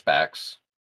flashbacks.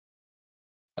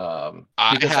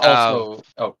 Also,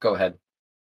 go ahead.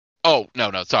 Oh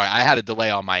no, sorry, I had a delay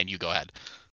on mine. You go ahead.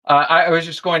 I was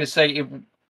just going to say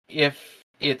if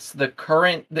it's the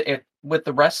current with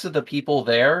the rest of the people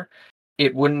there,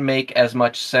 it wouldn't make as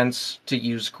much sense to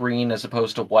use green as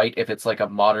opposed to white if it's like a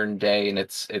modern day and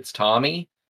it's Tommy.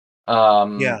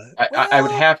 I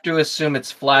would have to assume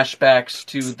it's flashbacks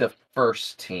to the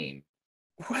first team.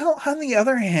 Well, on the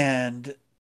other hand,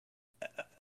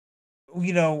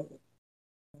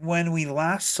 when we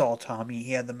last saw Tommy,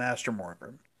 he had the Master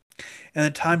Morpher. And the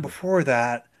time before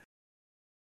that,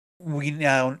 we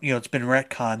now, it's been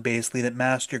retconned basically that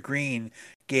Master Green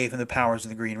gave him the powers of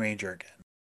the Green Ranger again.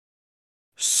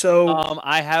 So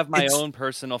I have my own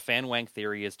personal fan wank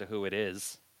theory as to who it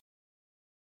is.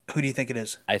 Who do you think it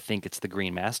is? I think it's the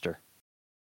Green Master.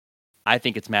 I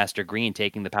think it's Master Green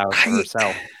taking the powers for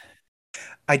herself.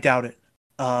 I doubt it.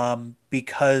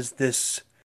 Because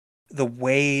the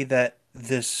way that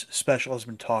this special has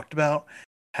been talked about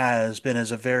has been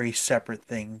as a very separate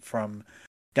thing from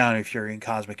Dino Fury and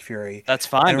Cosmic Fury. That's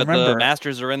fine, but the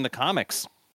Masters are in the comics.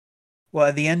 Well,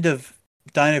 at the end of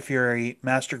Dino Fury,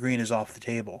 Master Green is off the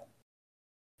table,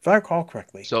 if I recall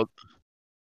correctly. So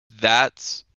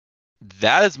that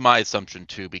is my assumption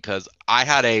too, because I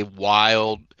had a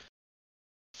wild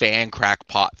fan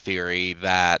crackpot theory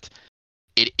that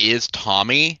it is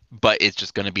Tommy, but it's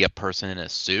just going to be a person in a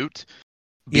suit.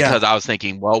 Because I was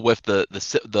thinking, well, with the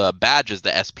badges,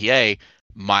 the SPA,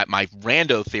 my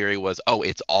rando theory was, oh,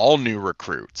 it's all new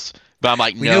recruits. But I'm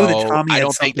like, I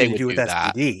don't think they would do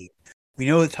that. SPD. We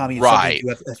know that Tommy had something to do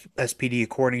with SPD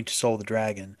according to Soul of the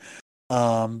Dragon.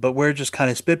 But we're just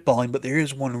kind of spitballing. But there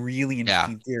is one really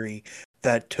interesting theory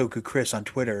that Toku Chris on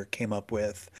Twitter came up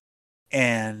with,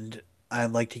 and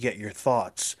I'd like to get your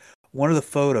thoughts. One of the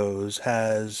photos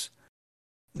has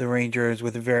the Rangers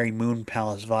with a very Moon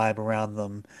Palace vibe around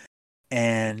them,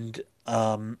 and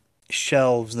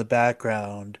shelves in the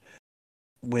background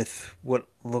with what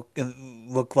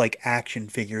look like action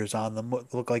figures on them,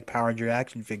 what look like Power Ranger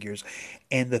action figures.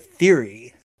 And the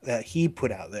theory that he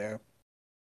put out there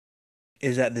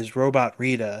is that this robot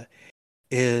Rita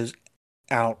is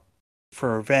out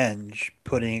for revenge,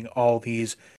 putting all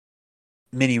these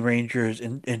mini Rangers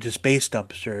into space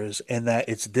dumpsters, and that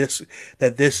this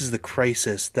is the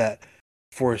crisis that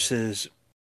forces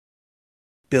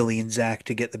Billy and Zach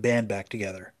to get the band back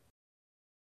together.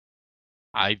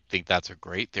 I think that's a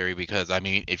great theory because, I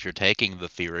mean, if you're taking the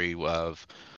theory of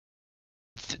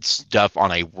stuff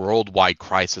on a worldwide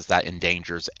crisis that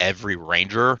endangers every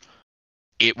Ranger,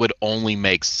 it would only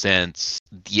make sense.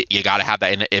 You got to have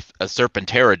that. And if a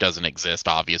Serpentera doesn't exist,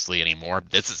 obviously, anymore,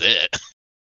 this is it.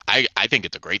 I think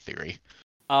it's a great theory.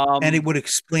 And it would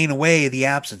explain away the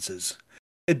absences,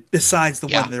 besides the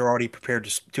one they're already prepared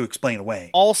to explain away.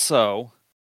 Also,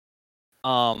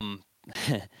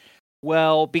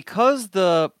 well, because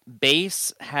the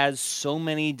base has so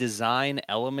many design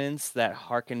elements that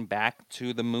harken back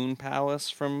to the Moon Palace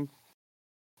from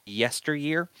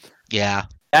yesteryear. Yeah.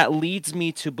 That leads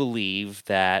me to believe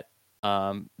that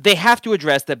they have to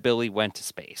address that Billy went to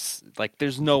space. Like,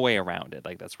 there's no way around it.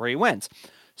 Like, that's where he went.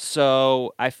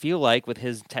 So I feel like with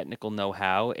his technical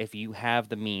know-how, if you have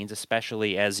the means,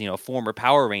 especially as, former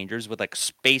Power Rangers with like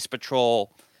Space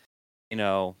Patrol,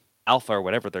 Alpha or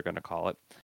whatever they're going to call it.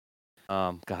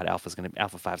 God, Alpha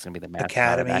 5 is going to be the mascot.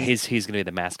 Academy. He's going to be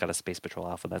the mascot of Space Patrol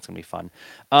Alpha. That's going to be fun.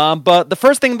 But the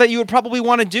first thing that you would probably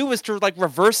want to do is to like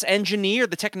reverse engineer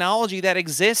the technology that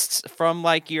exists from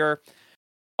like your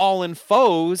fallen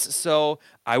foes. So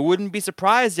I wouldn't be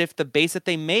surprised if the base that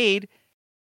they made,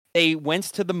 they went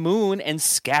to the moon and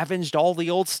scavenged all the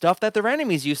old stuff that their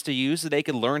enemies used to use so they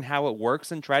could learn how it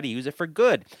works and try to use it for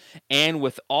good. And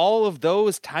with all of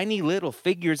those tiny little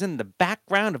figures in the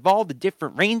background of all the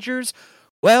different Rangers,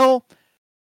 well,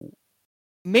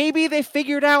 maybe they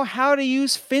figured out how to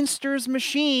use Finster's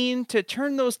machine to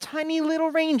turn those tiny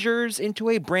little Rangers into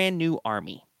a brand new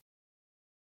army.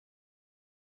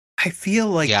 I feel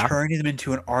like turning them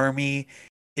into an army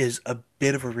is a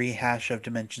bit of a rehash of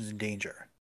Dimensions in Danger.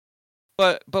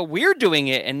 But we're doing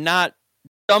it and not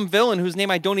some villain whose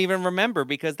name I don't even remember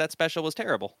because that special was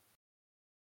terrible.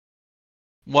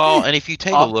 Well, and if you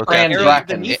take a look at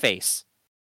the knee face.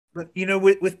 But,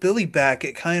 with Billy back,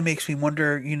 it kind of makes me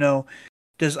wonder,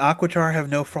 does Aquitar have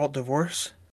no fault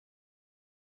divorce?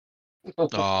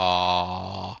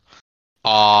 Aww.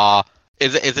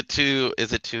 Is it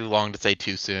too long to say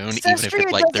too soon, even if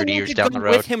it's like 30 years down the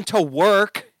road? With him to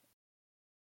work.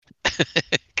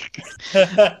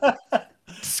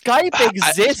 Skype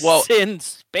exists in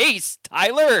space,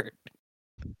 Tyler.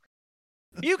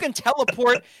 You can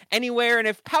teleport anywhere, and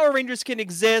if Power Rangers can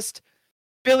exist,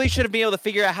 Billy should have been able to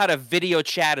figure out how to video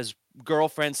chat his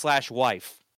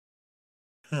girlfriend/wife.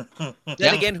 Then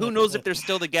again, who knows if they're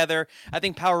still together? I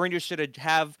think Power Rangers should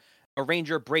have a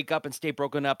Ranger break up and stay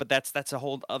broken up, but that's a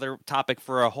whole other topic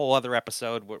for a whole other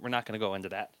episode. We're not going to go into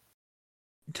that.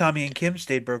 Tommy and Kim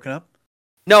stayed broken up.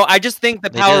 No, I just think the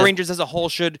Power Rangers as a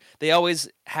whole they always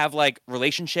have like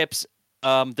relationships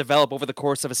develop over the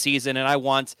course of a season, and I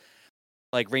want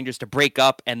like Rangers to break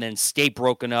up and then stay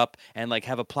broken up and like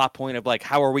have a plot point of like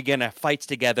how are we gonna fight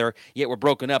together yet we're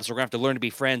broken up, so we're gonna have to learn to be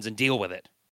friends and deal with it.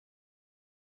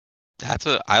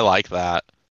 I like that.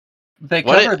 They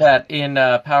cover that in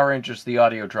Power Rangers the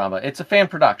audio drama. It's a fan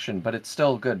production, but it's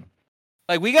still good.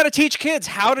 Like, we got to teach kids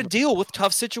how to deal with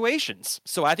tough situations.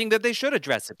 So I think that they should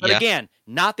address it. But again,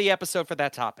 not the episode for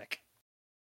that topic.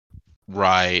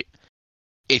 Right.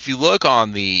 If you look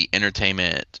on the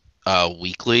Entertainment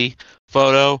Weekly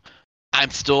photo, I'm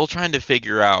still trying to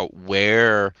figure out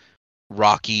where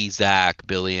Rocky, Zach,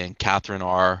 Billy, and Catherine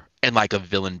are in like a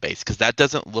villain base. Because that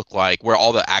doesn't look like where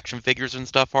all the action figures and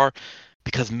stuff are.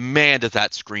 Because, man, does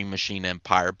that scream Machine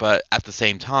Empire. But at the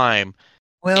same time,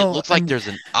 it looks like there's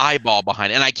an eyeball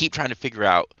behind it, and I keep trying to figure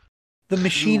out. The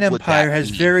Machine Empire has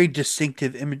very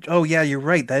distinctive image. Oh yeah, you're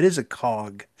right. That is a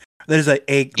cog. That is a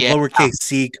lowercase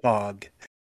c cog.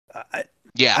 Not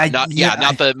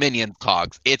the minion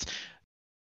cogs. It's,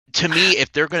 to me,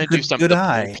 if they're going to do something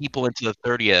to pull people into the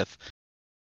 30th,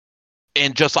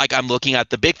 and just like I'm looking at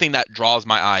the big thing that draws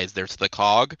my eyes, there's the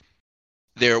cog.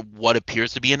 There, what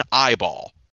appears to be an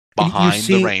eyeball behind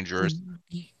the Rangers.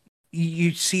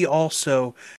 You see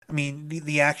also, I mean,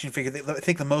 the action figure, I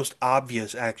think the most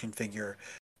obvious action figure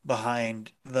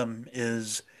behind them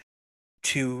is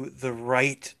to the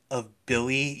right of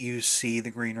Billy, you see the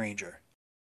Green Ranger.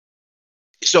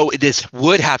 So this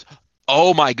would have,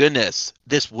 oh my goodness,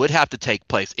 this would have to take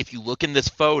place. If you look in this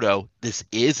photo, this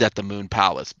is at the Moon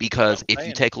Palace, because if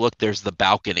you take a look, there's the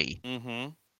balcony.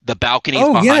 Mm-hmm. The balcony's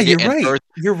behind it.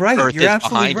 You're right. Earth You're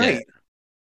absolutely right. It.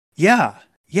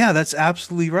 Yeah, that's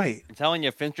absolutely right. I'm telling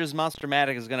you, Fincher's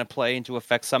Monstermatic is going to play into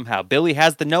effect somehow. Billy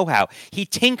has the know-how. He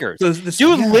tinkers.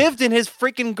 Dude lived in his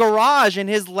freaking garage, and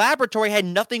his laboratory had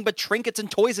nothing but trinkets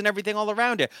and toys and everything all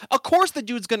around it. Of course the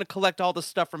dude's going to collect all the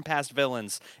stuff from past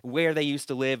villains, where they used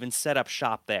to live, and set up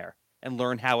shop there, and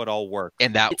learn how it all works.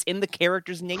 And it's in the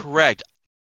character's name. Correct.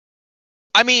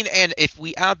 I mean, and if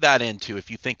we add that into, if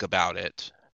you think about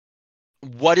it,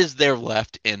 what is there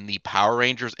left in the Power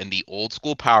Rangers and the old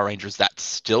school Power Rangers that's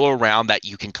still around that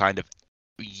you can kind of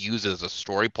use as a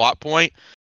story plot point?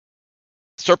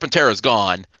 Serpentera's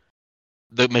gone.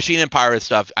 The Machine Empire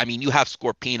stuff, I mean, you have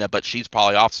Scorpina, but she's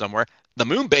probably off somewhere. The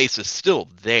moon base is still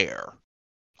there.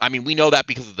 I mean, we know that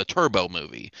because of the Turbo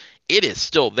movie. It is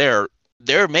still there.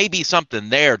 There may be something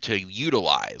there to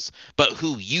utilize, but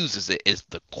who uses it is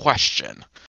the question.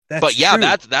 But yeah,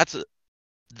 true.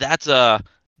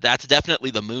 That's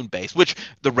definitely the moon base, which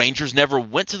the Rangers never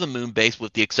went to the moon base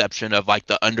with the exception of like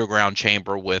the underground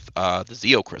chamber with the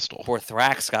Zeo Crystal. Poor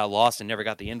Thrax got lost and never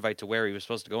got the invite to where he was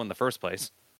supposed to go in the first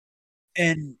place.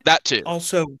 And that too.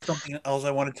 Also, something else I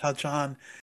want to touch on,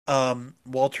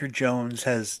 Walter Jones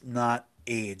has not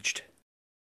aged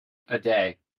a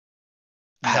day.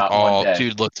 Not one day.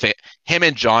 Dude, looks him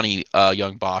and Johnny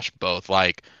Young Bosch both,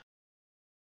 like,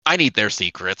 I need their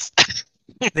secrets.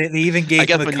 They even gave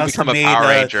him a custom-made Power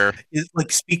Ranger.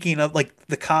 Like, speaking of like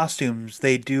the costumes,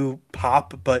 they do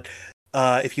pop, but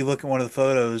if you look at one of the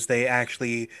photos, they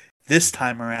actually this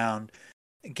time around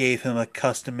gave him a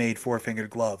custom-made four-fingered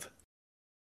glove.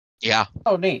 Yeah.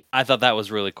 Oh, neat. I thought that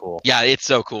was really cool. Yeah, it's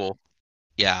so cool.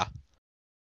 Yeah.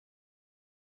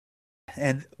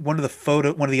 And one of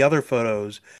the other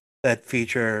photos that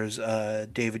features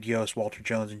David Yost, Walter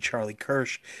Jones, and Charlie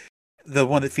Kirsch, the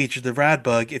one that features the rad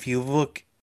bug, if you look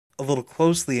a little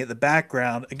closely at the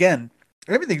background, again,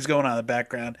 everything's going on in the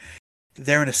background.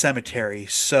 They're in a cemetery,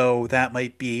 so that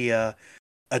might be a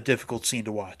difficult scene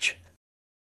to watch.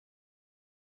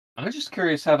 I'm just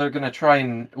curious how they're going to try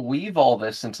and weave all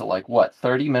this into, like, what,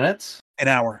 30 minutes? An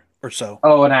hour or so.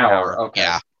 Oh, an hour. Okay.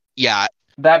 Yeah. Yeah.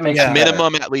 That makes at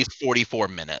minimum at least 44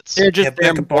 minutes. They're just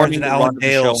Becca Barnes and Alan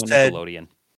Dale said. Nickelodeon.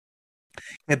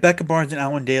 Yeah, Becca Barnes and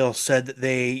Alan Dale said that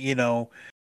they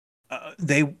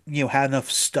had enough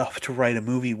stuff to write a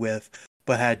movie with,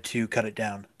 but had to cut it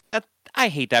down. I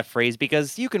hate that phrase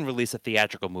because you can release a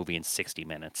theatrical movie in 60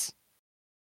 minutes.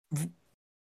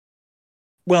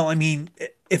 Well, I mean,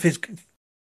 if it's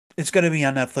going to be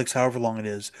on Netflix, however long it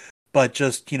is, but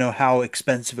just, how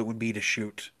expensive it would be to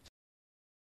shoot.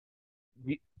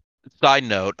 Side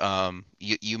note,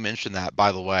 you mentioned that,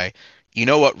 by the way. You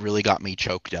know what really got me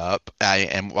choked up?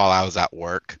 And while I was at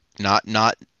work, not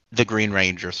the Green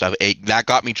Ranger stuff. That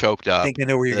got me choked up. I think I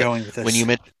know where you're going with this. When you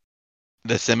mentioned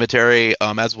the cemetery,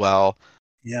 as well.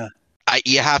 Yeah.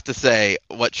 You have to say,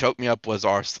 what choked me up was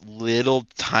our little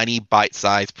tiny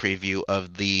bite-sized preview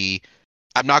of the.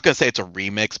 I'm not going to say it's a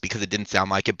remix because it didn't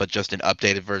sound like it, but just an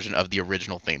updated version of the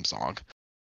original theme song.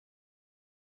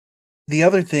 The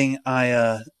other thing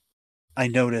I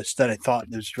noticed that I thought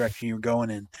this direction you were going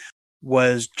in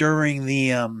was during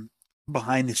the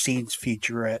behind-the-scenes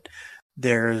featurette.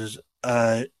 There's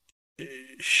a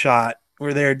shot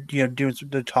where they're doing some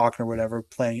talking or whatever,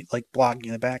 playing like blocking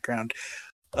in the background.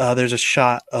 There's a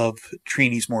shot of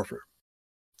Trini's morpher,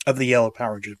 of the Yellow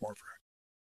Power Rangers morpher,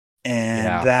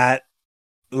 and that,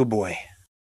 oh boy,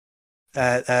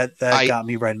 that got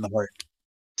me right in the heart.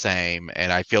 Same,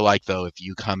 and I feel like though if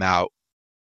you come out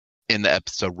in the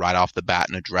episode right off the bat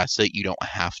and address it, you don't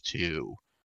have to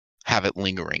have it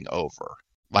lingering over.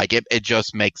 Like it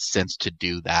just makes sense to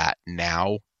do that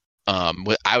now.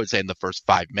 I would say in the first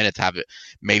 5 minutes, have it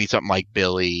maybe something like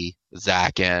Billy,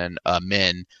 Zach, and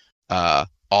Min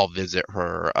all visit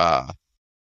her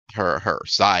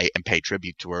site and pay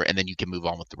tribute to her, and then you can move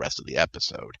on with the rest of the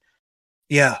episode.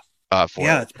 Yeah,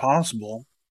 it's possible.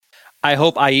 I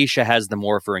hope Aisha has the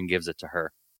morpher and gives it to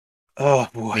her. Oh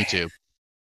boy, me too.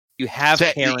 You have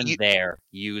Karen there.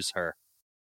 Use her.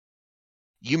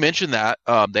 You mentioned that.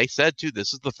 They said, too,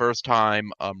 this is the first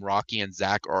time Rocky and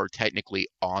Zach are technically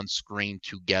on screen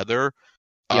together.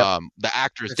 Yep. The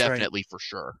actors That's definitely for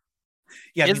sure.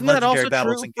 Yeah, isn't that also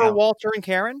true for Walter and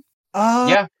Karen?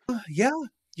 Yeah.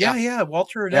 Yeah.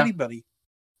 Walter and anybody.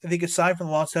 I think aside from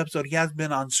the last episode, he has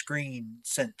been on screen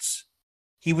since.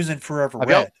 He was in Forever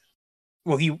Red.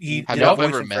 Well, he have y'all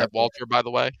ever met Walter, by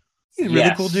the way? He's a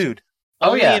really cool dude.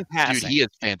 Oh yeah, dude, he is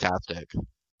fantastic.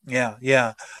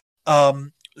 Yeah.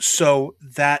 So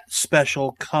that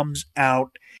special comes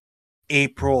out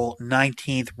April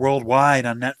 19th worldwide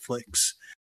on Netflix.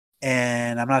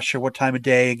 And I'm not sure what time of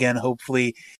day. Again,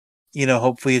 hopefully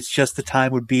it's just the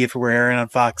time would be if it were airing on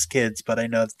Fox Kids, but I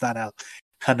know it's not how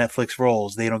Netflix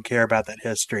rolls. They don't care about that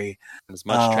history. As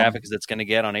much traffic as it's going to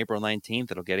get on April 19th,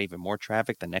 it'll get even more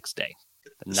traffic the next day.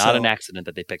 Not an accident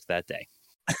that they picked that day.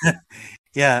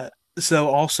 Yeah. So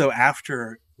also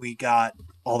after we got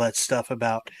all that stuff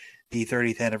about the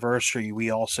 30th anniversary, we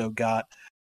also got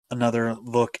another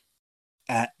look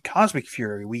at Cosmic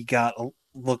Fury. We got a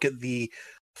look at the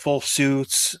full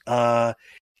suits and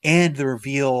the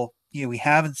reveal. We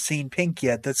haven't seen Pink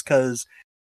yet. That's because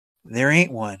there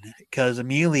ain't one. Because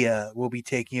Amelia will be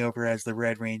taking over as the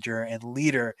Red Ranger and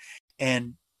leader,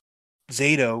 and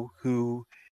Zato, who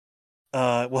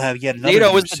will have yet another.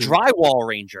 Zato is the Drywall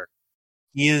Ranger.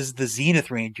 He is the Zenith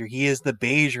Ranger. He is the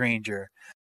Beige Ranger.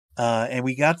 And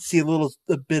we got to see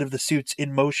a bit of the suits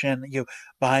in motion,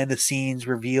 behind the scenes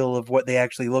reveal of what they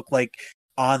actually look like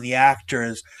on the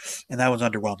actors. And that was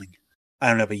underwhelming. I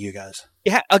don't know about you guys.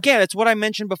 Yeah, again, it's what I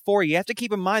mentioned before. You have to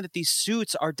keep in mind that these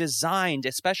suits are designed,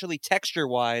 especially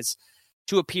texture-wise,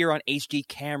 to appear on HD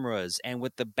cameras and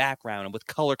with the background and with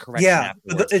color correction. Yeah,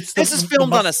 this is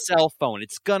filmed on a cell phone.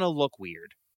 It's gonna look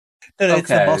weird. No, it's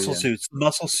the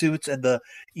muscle suits, and the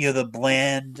the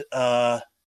bland,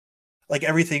 like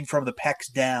everything from the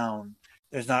pecs down.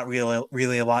 There's not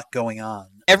really a lot going on.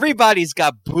 Everybody's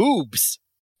got boobs.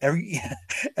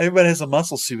 Everybody has a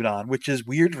muscle suit on, which is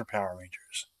weird for Power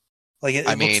Rangers. Like it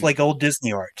looks like old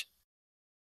Disney art.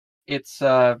 It's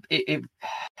I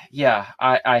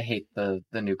hate the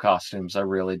new costumes. I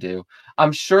really do.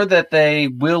 I'm sure that they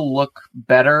will look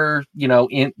better,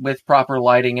 with proper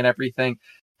lighting and everything.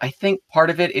 I think part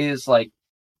of it is like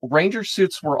Ranger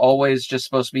suits were always just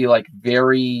supposed to be like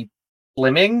very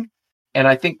slimming, and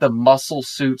I think the muscle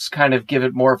suits kind of give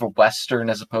it more of a Western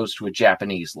as opposed to a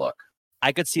Japanese look.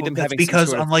 I could see them that's having because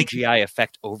some sort of unlike- CGI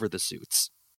effect over the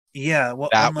suits. Yeah, well,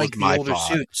 That unlike was my the older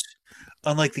thought.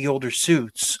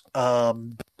 suits,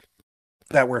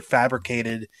 that were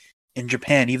fabricated in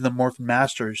Japan, even the Morphin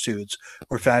Master suits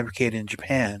were fabricated in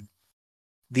Japan.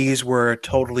 These were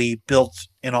totally built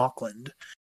in Auckland,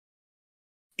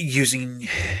 using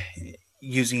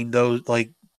those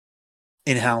like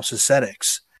in-house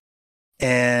aesthetics,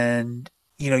 and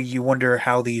you wonder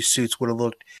how these suits would have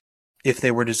looked if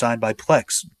they were designed by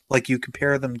Plex. Like, you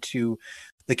compare them to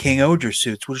the King Odra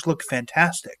suits, which look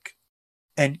fantastic.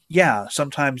 And yeah,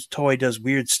 sometimes Toei does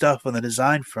weird stuff on the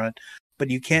design front, but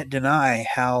you can't deny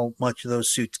how much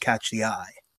those suits catch the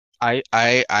eye. I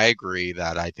agree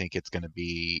that I think it's going to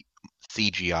be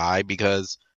CGI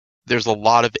because there's a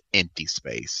lot of empty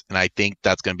space, and I think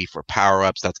that's going to be for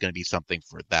power-ups. That's going to be something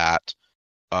for that.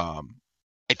 I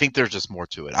think there's just more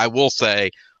to it. I will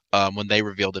say, when they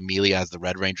revealed Amelia as the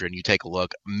Red Ranger, and you take a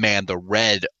look, man,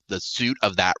 the suit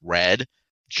of that red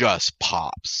just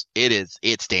pops.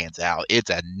 It stands out. It's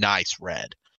a nice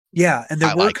red. Yeah, and there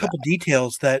I were like a couple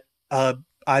details that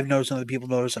I've noticed and other people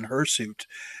noticed in her suit,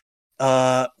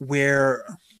 where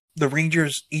the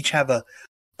Rangers each have a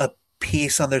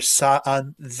piece on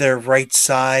their right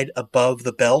side above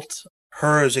the belt.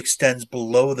 Hers extends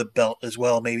below the belt as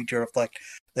well, maybe to reflect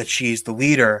that she's the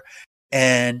leader.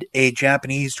 And a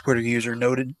Japanese Twitter user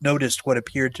noticed what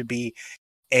appeared to be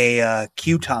a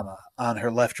Kyutama on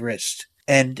her left wrist.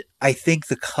 And I think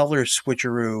the color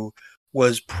switcheroo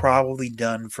was probably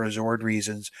done for Zord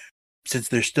reasons, since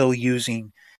they're still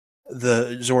using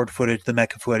the Zord footage, the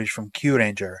mecha footage from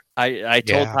Kyuranger. I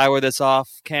told Tyler this off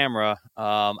camera.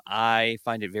 I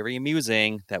find it very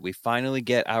amusing that we finally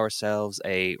get ourselves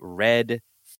a red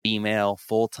female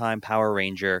full-time Power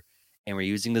Ranger, and we're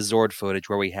using the Zord footage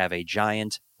where we have a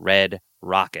giant red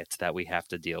rocket that we have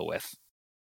to deal with.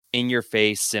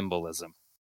 In-your-face symbolism.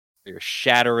 You're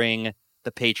shattering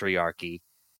the patriarchy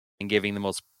and giving the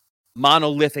most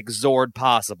monolithic Zord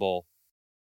possible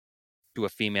to a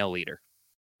female leader.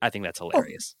 I think that's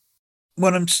hilarious.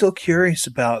 What I'm still curious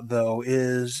about, though,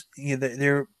 is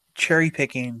they're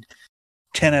cherry-picking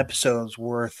 10 episodes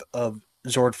worth of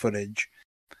Zord footage.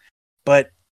 But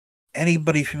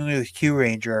anybody familiar with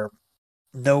Kyuranger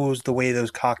knows the way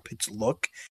those cockpits look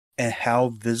and how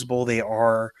visible they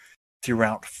are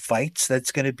throughout fights.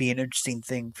 That's going to be an interesting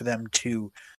thing for them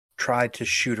to try to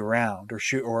shoot around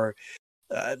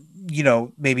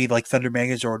maybe like Thunder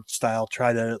Megazord style,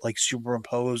 try to like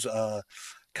superimpose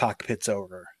cockpits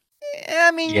over.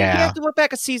 I mean, you have to look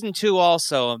back at season 2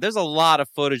 also. There's a lot of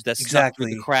footage that's stuck through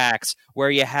the cracks where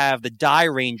you have the Die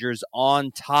Rangers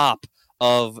on top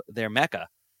of their mecha.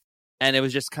 And it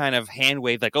was just kind of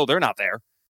hand-waved like, oh, they're not there.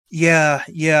 Yeah,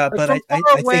 but from I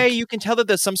far away, think you can tell that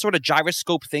there's some sort of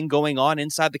gyroscope thing going on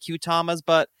inside the Kyutamas,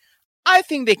 but I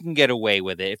think they can get away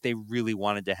with it if they really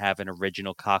wanted to have an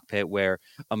original cockpit where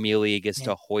Amelia gets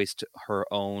to hoist her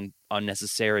own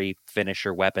unnecessary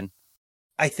finisher weapon.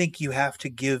 I think you have to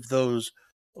give those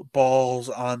balls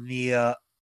on the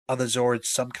Zords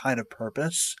some kind of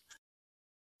purpose.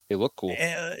 They look cool.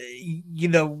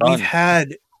 We've had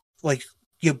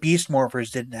Beast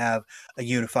Morphers didn't have a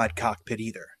unified cockpit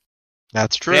either.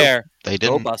 That's true. They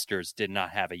didn't. GoBusters did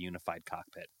not have a unified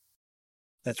cockpit.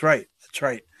 That's right.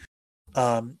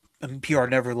 And PR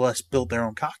nevertheless built their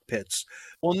own cockpits.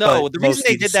 Well, no, the reason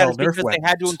they did that is because weapons. they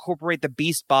had to incorporate the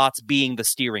Beast Bots being the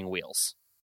steering wheels.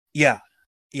 Yeah.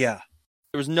 There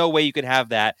was no way you could have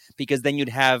that, because then you'd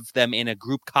have them in a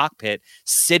group cockpit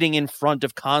sitting in front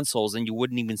of consoles and you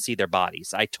wouldn't even see their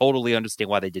bodies. I totally understand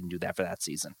why they didn't do that for that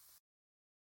season.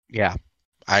 Yeah,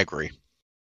 I agree.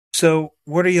 So,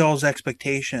 what are y'all's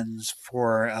expectations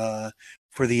for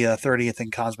the 30th and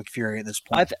Cosmic Fury at this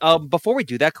point? Before we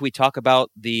do that, could we talk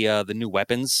about the new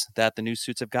weapons that the new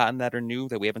suits have gotten that are new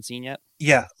that we haven't seen yet?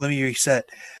 Yeah, let me reset.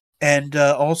 And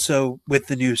also, with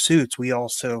the new suits, we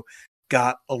also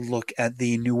got a look at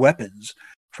the new weapons.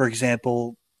 For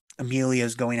example, Amelia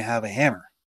is going to have a hammer.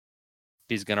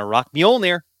 She's going to rock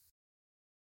Mjolnir.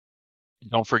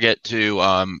 Don't forget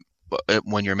to,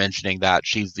 when you're mentioning that,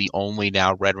 she's the only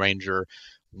now Red Ranger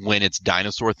when it's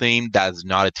dinosaur themed that is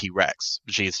not a T-Rex.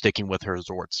 She is sticking with her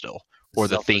Zord still, or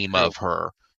the theme of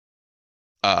her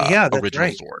original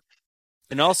Zord.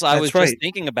 And also, I was just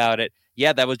thinking about it.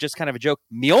 Yeah, that was just kind of a joke.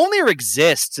 Mjolnir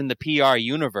exists in the PR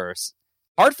universe.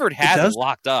 Hartford has it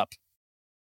locked up.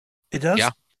 It does?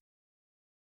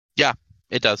 Yeah,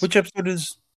 it does. Which episode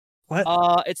is what?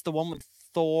 It's the one with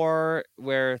Thor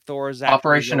where Thor's actually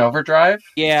Operation Overdrive?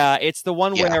 Yeah, it's the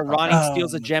one where Ronnie okay.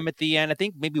 steals a gem at the end. I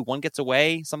think maybe one gets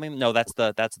away. Something. No, that's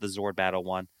the Zord battle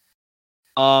one.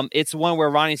 It's one where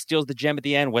Ronnie steals the gem at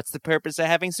the end. What's the purpose of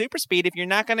having super speed if you're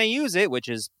not going to use it? Which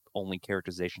is only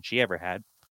characterization she ever had.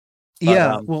 But,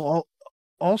 yeah. Well,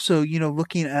 also,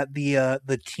 looking at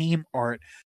the team art,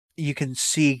 you can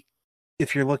see,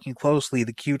 if you're looking closely,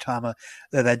 the Q-Tama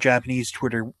that Japanese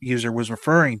Twitter user was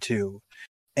referring to,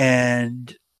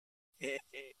 and they're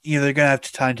going to have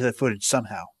to tie into the footage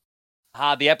somehow.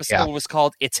 The episode was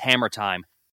called "It's Hammer Time."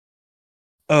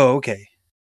 Oh, okay.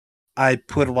 I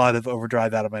put a lot of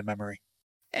Overdrive out of my memory.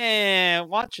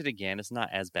 Watch it again. It's not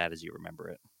as bad as you remember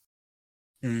it.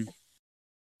 Mm.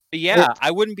 But yeah,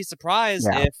 I wouldn't be surprised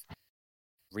if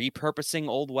repurposing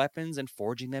old weapons and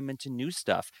forging them into new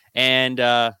stuff. And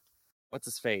what's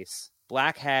his face?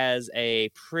 Black has a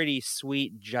pretty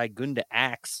sweet Gigunda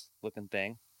axe looking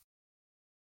thing.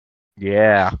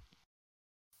 Yeah.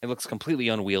 It looks completely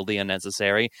unwieldy,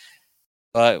 unnecessary,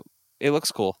 but it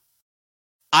looks cool.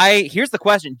 Here's the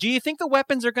question. Do you think the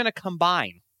weapons are going to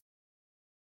combine?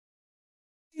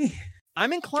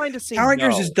 I'm inclined to say Power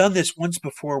Rangers no. has done this once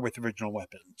before with original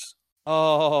weapons.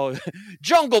 Oh,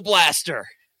 Jungle Blaster!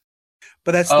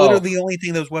 But that's literally the only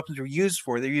thing those weapons were used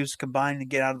for. They're used to combine and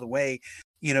get out of the way,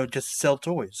 just to sell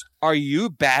toys. Are you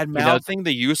bad-mouthing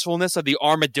the usefulness of the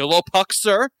armadillo puck,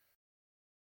 sir?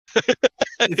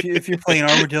 if you're playing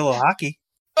armadillo hockey.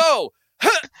 Oh!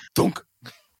 Dunk!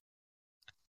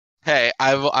 Hey,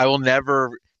 I will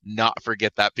never not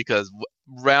forget that, because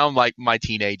around like my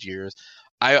teenage years,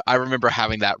 I remember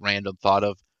having that random thought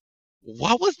of,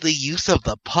 what was the use of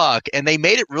the puck? And they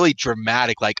made it really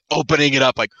dramatic, like opening it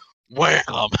up, like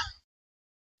wham!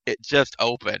 It just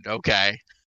opened. Okay.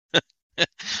 It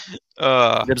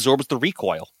absorbs the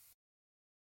recoil.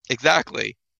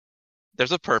 Exactly.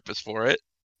 There's a purpose for it.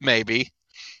 Maybe.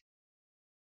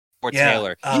 Or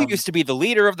Taylor, you used to be the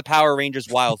leader of the Power Rangers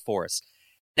Wild Force.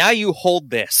 Now you hold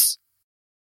this.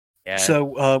 Yeah.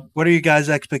 So, what are you guys'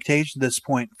 expectations at this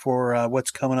point for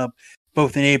what's coming up,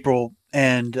 both in April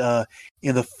and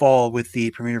in the fall with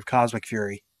the premiere of Cosmic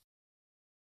Fury?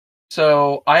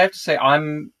 So I have to say,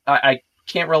 I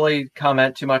can't really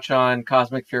comment too much on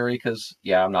Cosmic Fury because,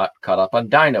 I'm not caught up on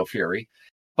Dino Fury.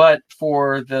 But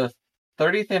for the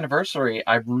 30th anniversary,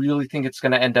 I really think it's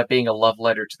going to end up being a love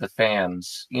letter to the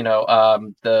fans.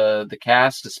 The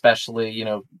cast, especially,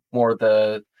 more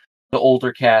the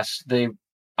older cast,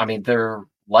 their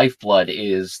lifeblood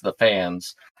is the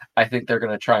fans. I think they're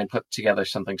going to try and put together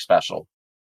something special.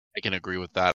 I can agree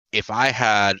with that. If I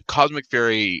had Cosmic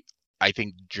Fury, I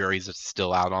think jury's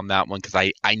still out on that one,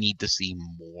 because I need to see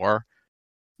more,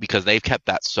 because they've kept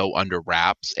that so under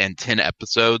wraps, and 10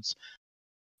 episodes,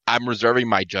 I'm reserving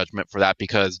my judgment for that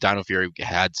because Dino Fury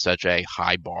had such a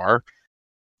high bar.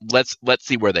 Let's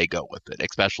see where they go with it,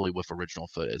 especially with original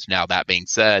footage. Now, that being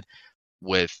said,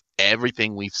 with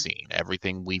everything we've seen,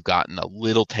 everything we've gotten a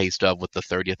little taste of with the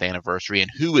 30th anniversary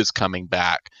and who is coming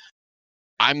back,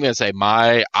 I'm going to say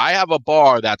I have a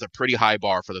bar that's a pretty high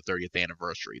bar for the 30th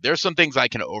anniversary. There's some things I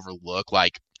can overlook,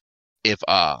 like if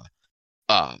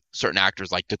certain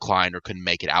actors like declined or couldn't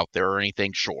make it out there or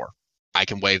anything, sure. I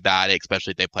can waive that,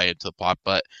 especially if they play into the plot.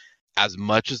 But as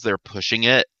much as they're pushing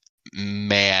it,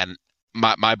 man,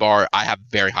 my bar, I have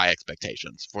very high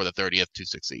expectations for the 30th to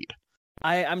succeed.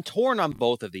 I'm torn on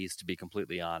both of these, to be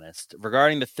completely honest.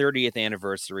 Regarding the 30th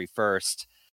anniversary first,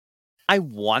 I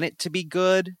want it to be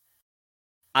good.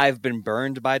 I've been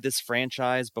burned by this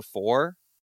franchise before.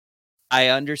 I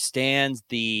understand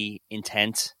the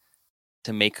intent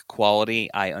to make quality.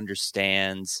 I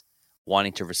understand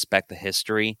wanting to respect the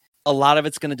history. A lot of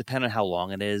it's going to depend on how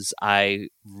long it is. I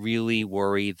really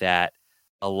worry that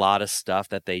a lot of stuff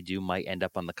that they do might end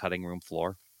up on the cutting room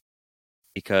floor,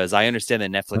 because I understand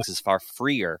that Netflix is far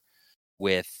freer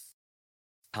with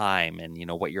time and,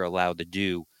 what you're allowed to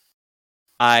do.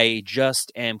 I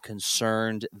just am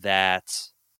concerned that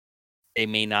they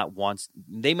may not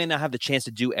have the chance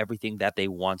to do everything that they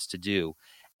want to do.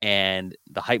 And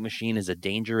the hype machine is a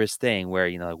dangerous thing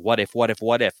where, what if?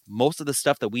 Most of the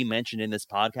stuff that we mentioned in this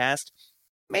podcast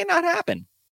may not happen.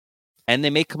 And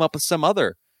they may come up with some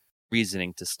other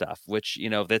reasoning to stuff, which,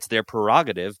 that's their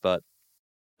prerogative.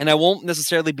 And I won't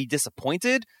necessarily be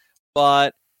disappointed,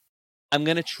 but I'm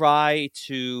going to try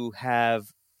to have,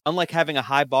 unlike having a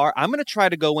high bar, I'm going to try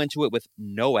to go into it with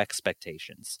no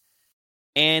expectations.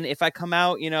 And if I come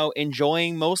out,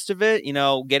 enjoying most of it,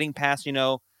 getting past,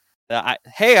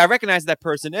 hey, I recognize that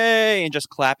person, hey, and just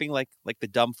clapping like the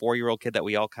dumb 4-year-old kid that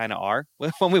we all kind of are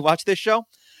when we watch this show.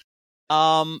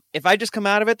 If I just come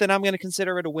out of it, then I'm going to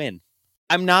consider it a win.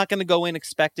 I'm not going to go in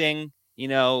expecting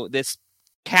this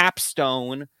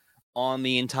capstone on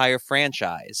the entire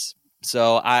franchise.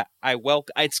 So I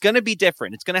welcome. It's going to be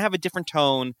different. It's going to have a different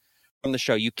tone from the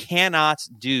show. You cannot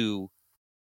do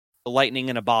the lightning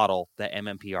in a bottle that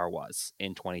MMPR was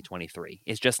in 2023.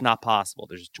 It's just not possible.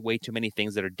 There's way too many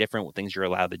things that are different, with things you're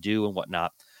allowed to do and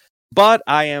whatnot. But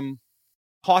I am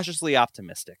cautiously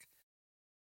optimistic.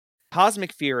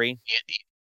 Cosmic Fury.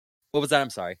 What was that? I'm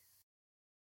sorry.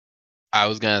 I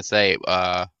was gonna say,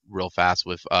 real fast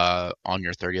with on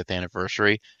your 30th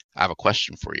anniversary, I have a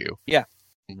question for you. Yeah.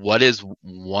 What is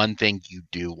one thing you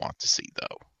do want to see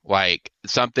though? Like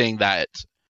something that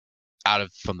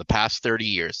from the past 30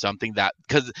 years, something that,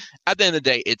 because at the end of the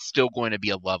day, it's still going to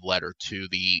be a love letter to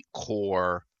the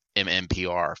core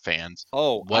MMPR fans.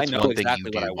 Oh, what's I know one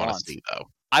exactly thing you what do I want want. to see though?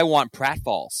 I want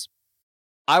pratfalls.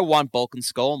 I want Bulk and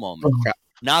Skull moments.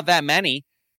 Not that many.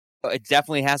 But it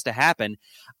definitely has to happen.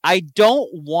 I don't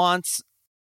want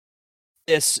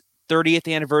this 30th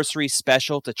anniversary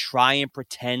special to try and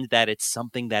pretend that it's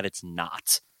something that it's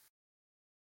not.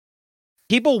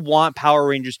 People want Power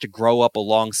Rangers to grow up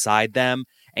alongside them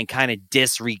and kind of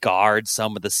disregard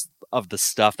some of the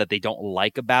stuff that they don't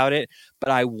like about it.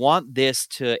 But I want this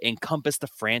to encompass the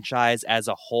franchise as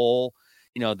a whole.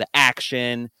 The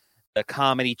action, the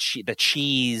comedy, the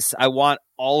cheese. I want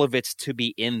all of it to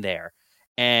be in there.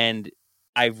 And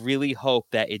I really hope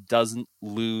that it doesn't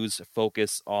lose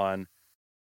focus on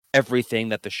everything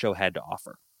that the show had to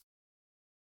offer.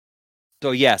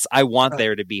 So yes, I want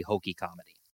there to be hokey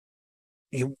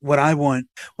comedy. What I want,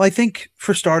 well, I think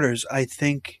for starters,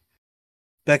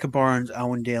 Becca Barnes,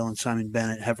 Owen Dale, and Simon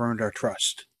Bennett have earned our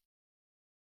trust.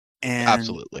 And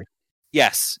absolutely.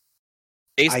 Yes.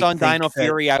 Based on Dino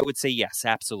Fury, I would say yes,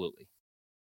 absolutely.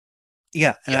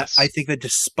 Yeah, and yes. I think that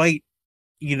despite,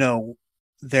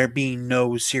 there being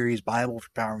no series Bible for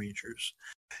Power Rangers,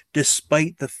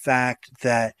 despite the fact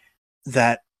that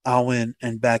Owen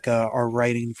and Becca are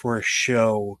writing for a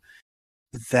show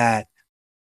that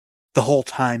the whole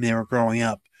time they were growing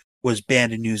up was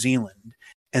banned in New Zealand,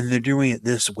 and they're doing it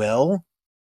this well,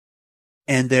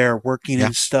 and they're working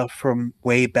in stuff from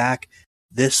way back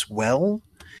this well,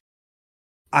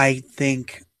 I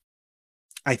think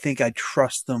I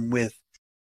trust them with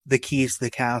the keys to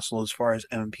the castle as far as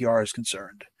MMPR is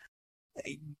concerned.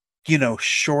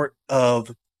 Short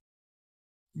of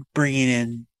bringing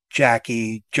in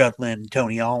Jackie, Judlin,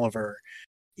 Tony Oliver,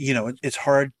 it's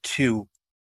hard to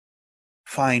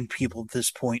find people at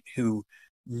this point who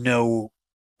know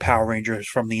Power Rangers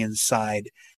from the inside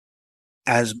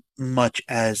as much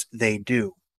as they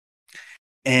do.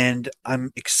 And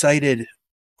I'm excited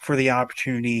for the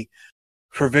opportunity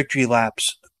for victory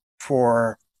laps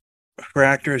for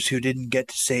actors who didn't get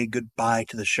to say goodbye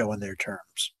to the show in their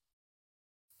terms.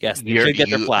 Yes, they should get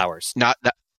their flowers. Not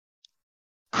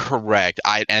correct.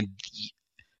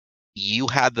 You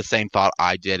had the same thought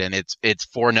I did, and it's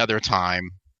for another time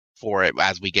for it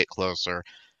as we get closer.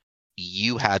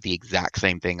 You had the exact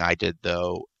same thing I did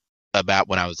though about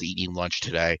when I was eating lunch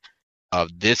today.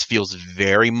 This feels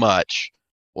very much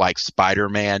like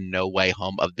Spider-Man No Way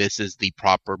Home. This is the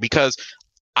proper, because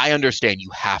I understand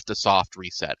you have to soft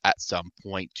reset at some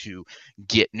point to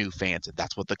get new fans, and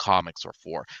that's what the comics are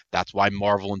for. That's why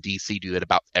Marvel and DC do it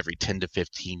about every 10 to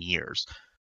 15 years.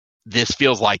 This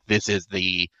feels like this is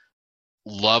the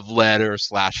love letter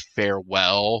 /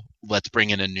 farewell. Let's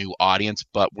bring in a new audience,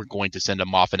 but we're going to send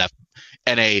them off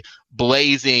in a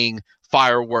blazing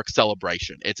fireworks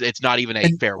celebration. It's not even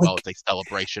a farewell; it's a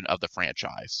celebration of the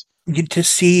franchise. To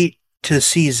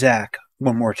see Zach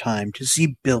one more time, to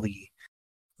see Billy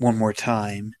one more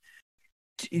time,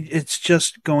 it's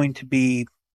just going to be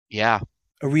a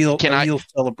real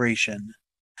celebration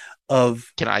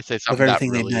of. Can I say something of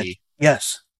everything that really? They meant?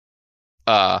 Yes.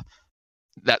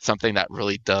 That's something that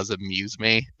really does amuse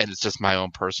me, and it's just my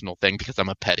own personal thing because I'm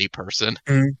a petty person.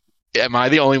 Mm-hmm. Am I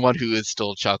the only one who is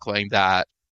still chuckling that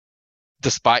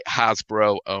despite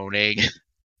Hasbro owning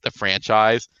the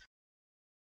franchise,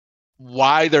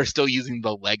 why they're still using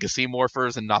the Legacy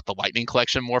Morphers and not the Lightning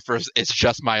Collection Morphers? It's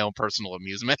just my own personal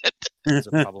amusement. Those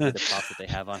are probably the props that they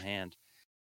have on hand.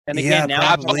 And Yeah, again,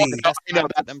 now it's probably. the best time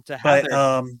for them to have But,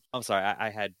 I'm sorry, I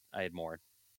had more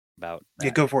about that.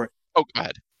 Yeah, go for it. Oh, go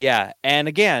ahead. Yeah, and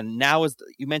again, now as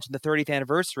you mentioned the 30th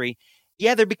anniversary,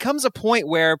 there becomes a point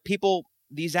where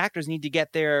these actors need to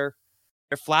get their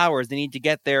flowers, they need to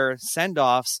get their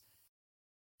send-offs.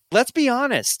 Let's be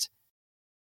honest.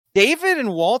 David and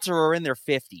Walter are in their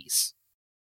 50s.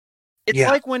 It's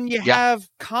like when you have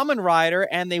Kamen Rider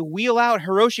and they wheel out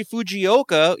Hiroshi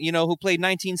Fujioka, who played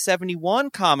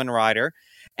 1971 Kamen Rider,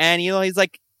 and he's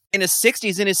like in his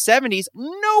 60s, in his 70s,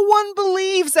 no one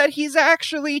believes that he's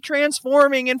actually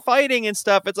transforming and fighting and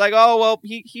stuff. It's like, oh, well,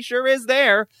 he sure is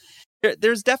there.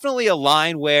 There's definitely a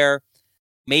line where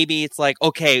maybe it's like,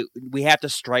 okay, we have to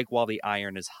strike while the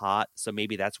iron is hot. So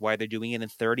maybe that's why they're doing it in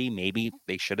 30. Maybe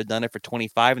they should have done it for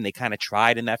 25 and they kind of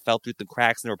tried and that fell through the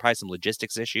cracks and there were probably some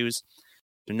logistics issues.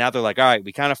 So now they're like, all right,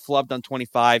 we kind of flubbed on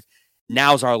 25.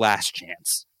 Now's our last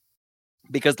chance.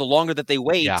 Because the longer that they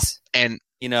wait, and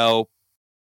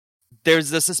there's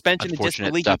the suspension of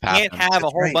disbelief. You can't happens. have a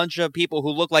whole bunch of people who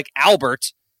look like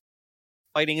Albert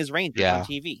fighting as Rangers on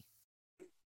TV.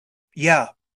 Yeah,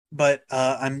 but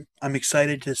I'm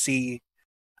excited to see.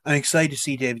 I'm excited to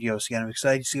see David Yost again. I'm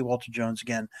excited to see Walter Jones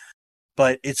again.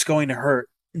 But it's going to hurt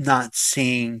not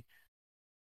seeing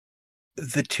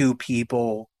the two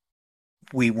people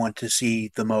we want to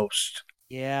see the most.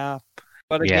 Yeah,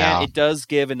 but again, it does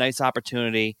give a nice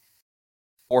opportunity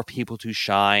for people to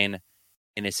shine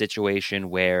in a situation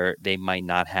where they might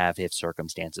not have if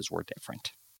circumstances were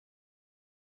different.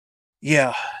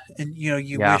 Yeah, and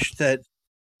you wish that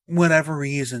whatever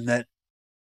reason that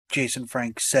Jason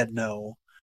Frank said no.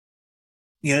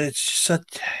 It's just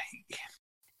such.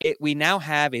 We now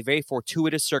have a very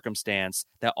fortuitous circumstance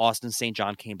that Austin St.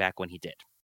 John came back when he did.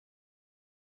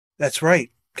 That's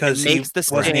right, because it makes the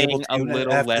sting a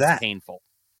little less painful.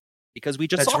 Because we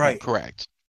just saw right. Correct.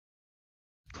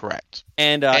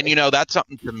 And that's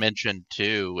something to mention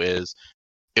too, is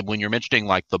when you're mentioning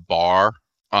like the bar,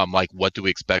 like what do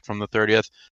we expect from the 30th?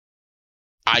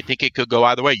 I think it could go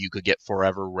either way. You could get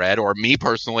Forever Red, or me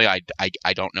personally,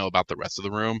 I don't know about the rest of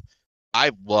the room.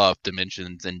 I love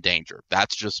Dimensions in Danger.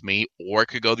 That's just me. Or it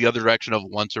could go the other direction of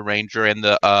Once a Ranger and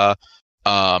the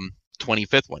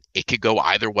 25th one. It could go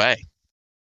either way.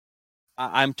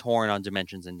 I'm torn on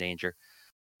Dimensions in Danger.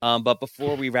 But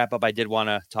before we wrap up, I did want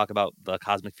to talk about the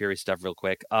Cosmic Fury stuff real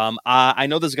quick. I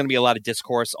know there's going to be a lot of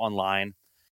discourse online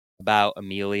about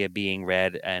Amelia being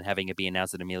red and having it be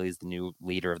announced that Amelia is the new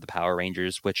leader of the Power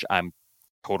Rangers, which I'm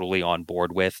totally on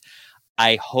board with.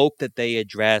 I hope that they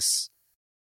address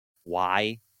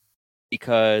why,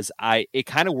 because it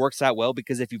kind of works out well,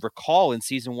 because if you recall in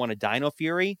season 1 of Dino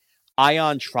Fury,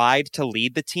 Ion tried to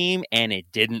lead the team and it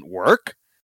didn't work.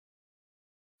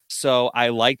 So I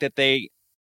like that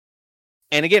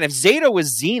and again, if Zeta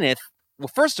was Zenith, well,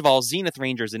 first of all, Zenith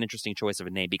Ranger is an interesting choice of a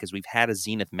name because we've had a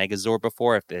Zenith Megazord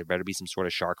before. If there better be some sort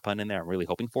of shark pun in there, I'm really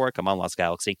hoping for it. Come on, Lost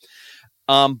Galaxy.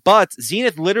 But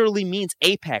Zenith literally means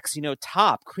apex,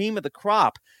 top, cream of the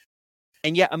crop.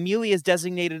 And yet Amelia is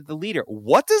designated the leader.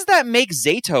 What does that make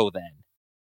Zato then?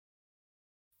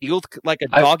 Feels like a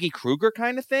Doggy Kruger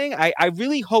kind of thing? I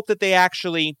really hope that they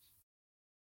actually,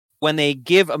 when they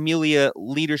give Amelia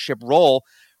leadership role,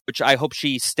 which I hope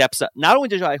she steps up. Not only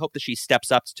do I hope that she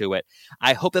steps up to it,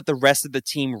 I hope that the rest of the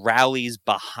team rallies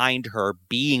behind her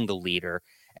being the leader,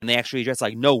 and they actually address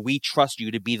no, we trust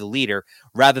you to be the leader,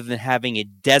 rather than having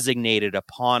it designated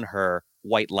upon her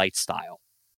white light style.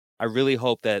 I really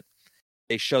hope that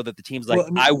they show that the team's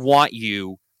I want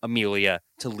you, Amelia,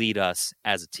 to lead us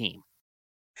as a team.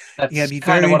 I'd be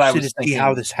very interested to see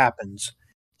how this happens.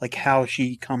 Like how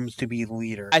she comes to be the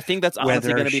leader. I think that's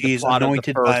honestly going to be the plot of the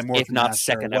first, if not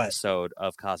second episode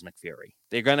of Cosmic Fury.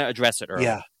 They're going to address it early.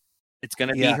 Yeah. It's going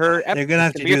to be her episode. They're going to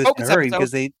have to do it in a hurry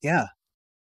because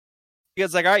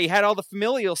Because all right, you had all the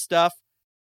familial stuff.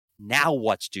 Now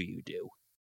what do you do?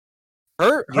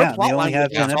 Her plot line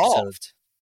was resolved.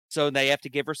 So they have to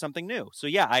give her something new. So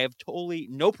yeah, I have totally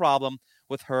no problem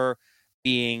with her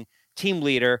being team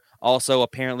leader. Also,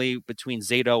 apparently between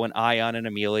Zato and Ion and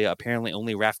Amelia, apparently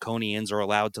only Rafconians are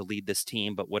allowed to lead this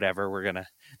team, but whatever,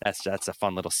 that's a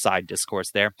fun little side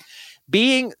discourse there.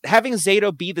 Having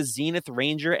Zato be the Zenith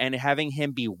Ranger and having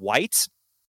him be white,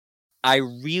 I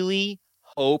really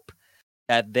hope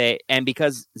that and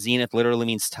because Zenith literally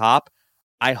means top,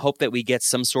 I hope that we get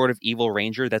some sort of evil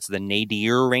ranger that's the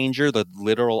Nadir Ranger, the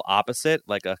literal opposite,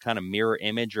 like a kind of mirror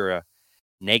image or a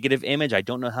negative image. I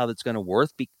don't know how that's going to work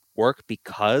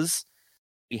because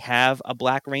we have a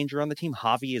black ranger on the team.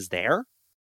 Javi is there.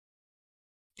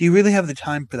 Do you really have the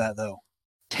time for that, though?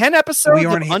 10 episodes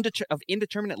of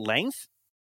indeterminate length?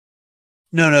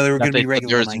 No, they're going to be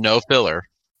regular. There's no filler.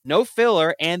 No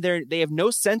filler, and they have no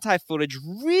Sentai footage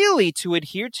really to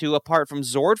adhere to apart from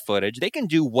Zord footage. They can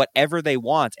do whatever they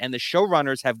want, and the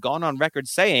showrunners have gone on record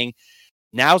saying,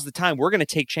 now's the time. We're going to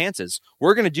take chances.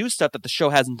 We're going to do stuff that the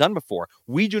show hasn't done before.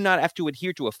 We do not have to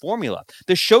adhere to a formula.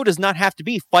 The show does not have to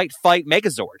be fight,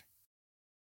 Megazord.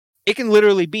 It can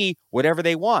literally be whatever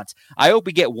they want. I hope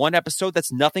we get one episode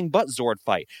that's nothing but Zord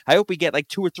fight. I hope we get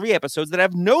 2 or 3 episodes that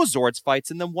have no Zords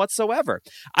fights in them whatsoever.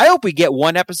 I hope we get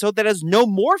one episode that has no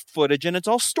morph footage and it's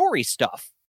all story stuff.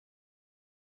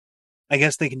 I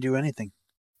guess they can do anything.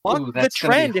 Buck the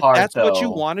trend if that's what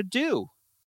you want to do.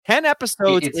 10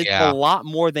 episodes is a lot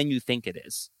more than you think it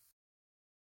is.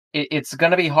 It's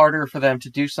going to be harder for them to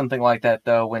do something like that,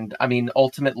 though. When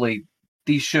ultimately,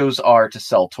 these shows are to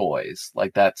sell toys.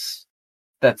 Like that's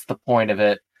the point of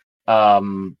it.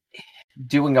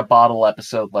 Doing a bottle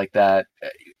episode like that,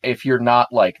 if you're not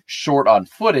like short on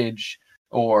footage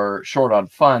or short on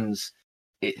funds,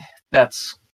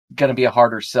 that's going to be a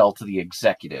harder sell to the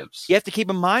executives. You have to keep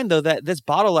in mind, though, that this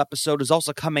bottle episode is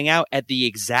also coming out at the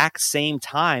exact same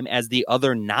time as the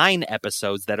other 9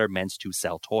 episodes that are meant to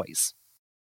sell toys.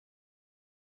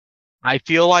 I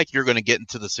feel like you're going to get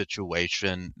into the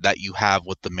situation that you have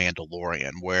with The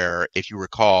Mandalorian, where, if you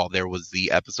recall, there was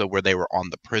the episode where they were on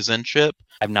the prison ship.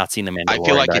 I've not seen The Mandalorian, I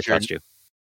feel like but if you're... you.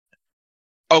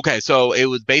 Okay, so it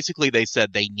was basically they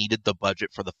said they needed the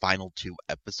budget for the final 2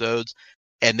 episodes,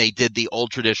 and they did the old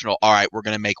traditional, all right, we're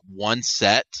going to make one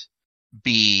set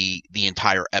be the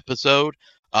entire episode,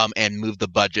 and move the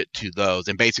budget to those.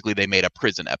 And basically they made a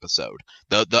prison episode,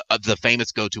 the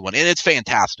famous go-to one, and it's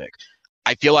fantastic.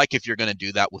 I feel like if you're going to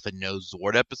do that with a No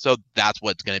Zord episode, that's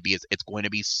what it's going to be. It's going to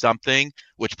be something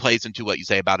which plays into what you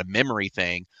say about a memory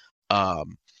thing,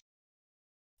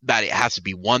 that it has to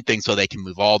be one thing so they can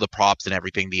move all the props and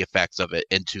everything, the effects of it,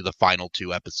 into the final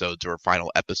 2 episodes or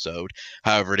final episode,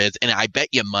 however it is. And I bet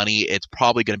you money it's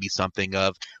probably going to be something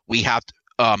of, we have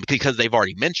to, because they've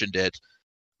already mentioned it,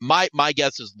 my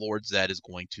guess is Lord Zed is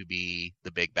going to be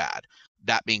the big bad.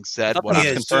 That being said, what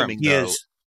I'm assuming, though...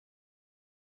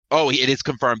 Oh, it is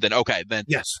confirmed then. Okay, then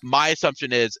yes. My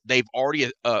assumption is they've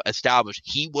already established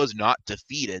he was not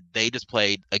defeated. They just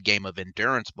played a game of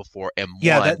endurance before and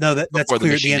won. That's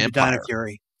clear. The end of Dino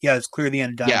Fury. Yeah, it's clear the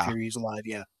end of Dino Fury is alive.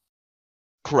 Yeah,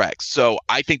 correct. So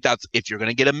I think that's, if you're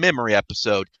going to get a memory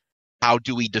episode, how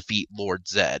do we defeat Lord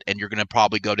Zed? And you're going to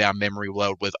probably go down memory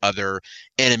road with other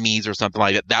enemies or something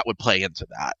like that. That would play into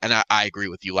that. And I agree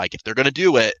with you. Like, if they're going to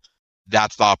do it,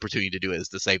 that's the opportunity to do it, is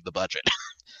to save the budget.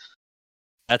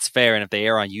 That's fair, and if they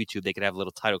air on YouTube, they could have a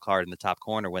little title card in the top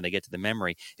corner when they get to the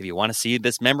memory. If you want to see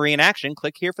this memory in action,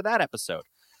 click here for that episode.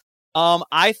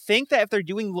 I think that if they're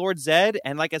doing Lord Zed,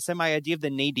 and like I said, my idea of the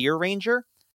Nadir Ranger,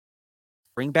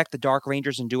 bring back the Dark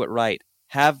Rangers and do it right.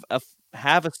 Have a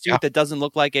suit that doesn't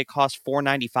look like it costs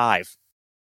 $4.95.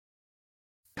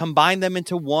 Combine them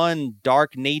into one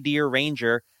Dark Nadir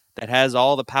Ranger that has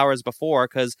all the powers before,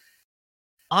 because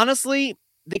honestly,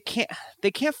 they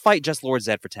can't fight just Lord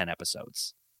Zed for 10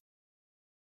 episodes.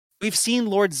 We've seen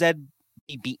Lord Zed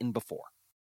be beaten before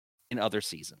in other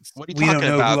seasons. What are you talking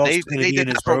about? They did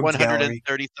that for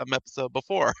 130 some episode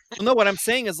before. Well, no, what I'm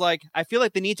saying is, like, I feel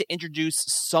like they need to introduce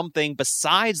something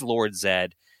besides Lord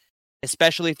Zed,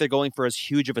 especially if they're going for as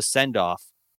huge of a send-off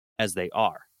as they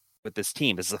are with this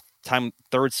team. This is the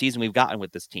 3rd season we've gotten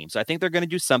with this team. So I think they're going to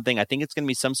do something. I think it's going to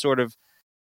be some sort of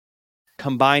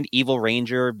combined Evil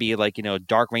Ranger, be like,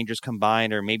 Dark Rangers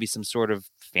combined, or maybe some sort of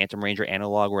Phantom Ranger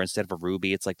analog where instead of a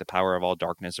ruby, it's like the power of all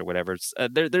darkness or whatever.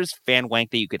 There's fan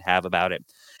wank that you could have about it.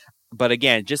 But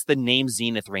again, just the name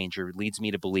Zenith Ranger leads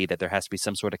me to believe that there has to be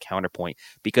some sort of counterpoint,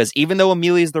 because even though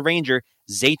Amelia's the Ranger,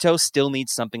 Zato still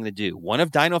needs something to do. One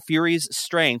of Dino Fury's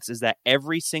strengths is that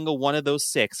every single one of those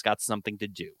 6 got something to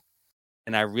do.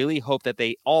 And I really hope that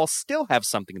they all still have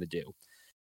something to do.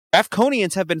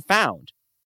 Rafconians have been found.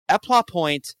 That plot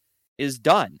point is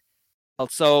done.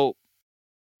 So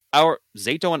our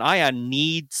Zato and Ion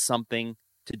need something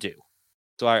to do.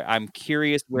 So I'm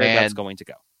curious where that's going to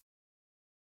go.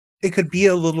 It could be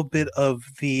a little bit of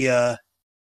the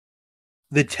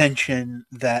tension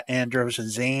that Andros and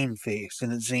Zane faced,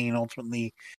 and that Zane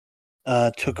ultimately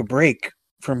took a break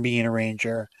from being a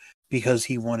Ranger because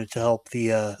he wanted to help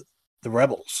the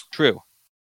rebels. True.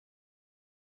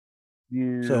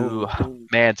 So,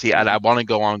 man, see, I want to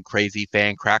go on crazy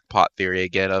fan crackpot theory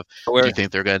again of, do you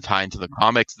think they're going to tie into the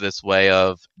comics this way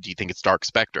of, do you think it's Dark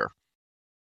Spectre?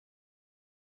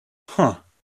 Huh.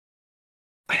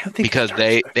 I don't think because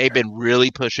they've been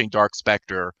really pushing Dark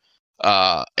Spectre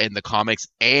in the comics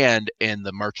and in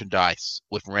the merchandise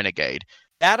with Renegade.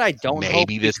 That I don't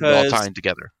maybe this is all tying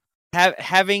together.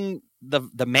 Having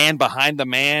the man behind the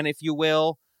man, if you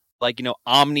will, like,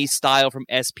 Omni style from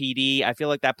SPD, I feel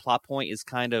like that plot point is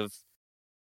kind of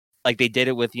like they did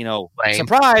it with,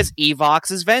 surprise,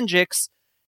 Evox is Venjix.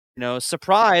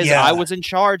 Surprise, I was in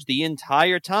charge the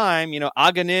entire time.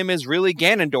 Aghanim is really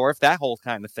Ganondorf, that whole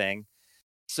kind of thing.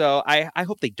 So I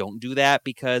hope they don't do that,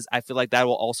 because I feel like that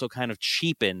will also kind of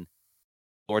cheapen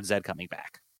Lord Zed coming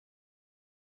back.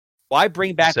 Why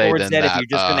bring back Lord Zed if you're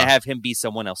just going to have him be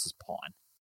someone else's pawn?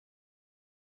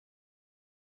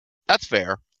 That's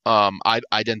fair.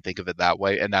 I didn't think of it that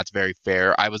way, and that's very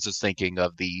fair. I was just thinking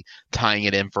of the tying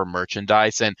it in for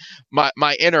merchandise, and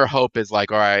my inner hope is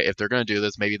like, all right, if they're going to do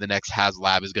this, maybe the next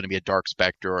HasLab is going to be a Dark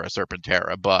Spectre or a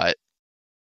Serpentera, but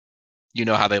you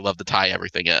know how they love to tie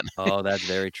everything in. Oh, that's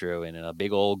very true, and a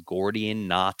big old Gordian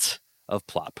knot of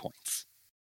plot points.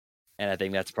 And I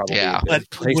think that's probably a good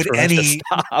place for us to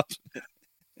stop.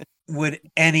 Would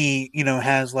any,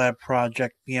 HasLab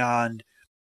project beyond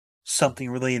something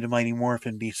related to Mighty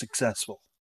Morphin be successful?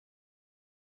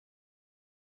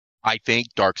 I think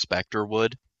Dark Spectre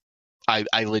would. I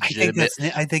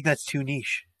think that's too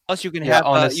niche. Plus, you can have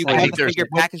the figure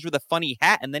packaged with a funny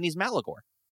hat, and then he's Malagor.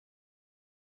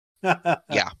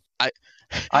 Yeah, I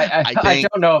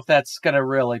don't know if that's going to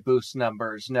really boost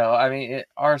numbers. No, I mean,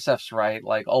 RSF's right.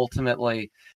 Like,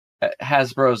 ultimately,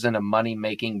 Hasbro's in a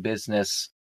money-making business.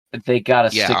 They got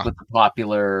to stick with the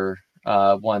popular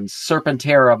ones.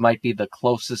 Serpentera might be the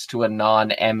closest to a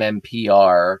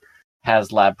non-MMPR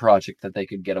HasLab project that they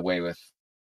could get away with.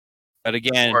 But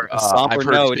again, a somber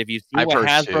note, if you see what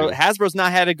Hasbro's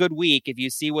not had a good week, if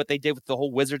you see what they did with the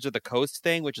whole Wizards of the Coast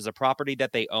thing, which is a property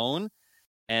that they own,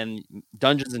 and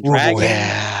Dungeons and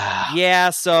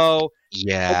Dragons. So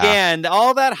again,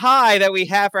 all that high that we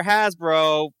have for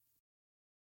Hasbro,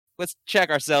 let's check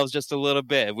ourselves just a little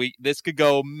bit. This could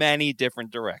go many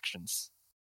different directions.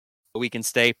 But we can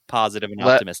stay positive and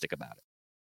optimistic about it.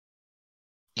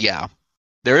 Yeah.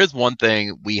 There is one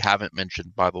thing we haven't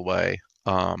mentioned, by the way,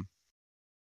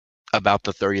 about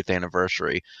the 30th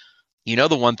anniversary.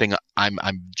 The one thing I'm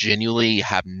genuinely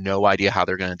have no idea how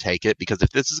they're going to take it, because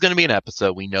if this is going to be an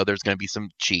episode, we know there's going to be some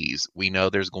cheese. We know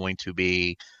there's going to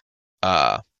be,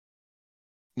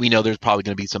 we know there's probably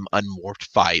going to be some unmorphed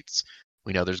fights.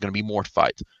 We know there's going to be morphed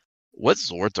fights. What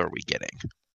Zords are we getting?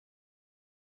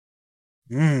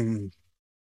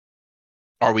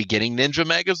 Are we getting Ninja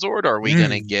Megazord? Are we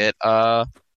going to get the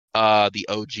OG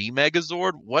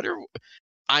Megazord?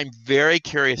 I'm very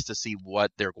curious to see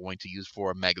what they're going to use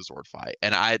for a Megazord fight,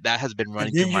 and that has been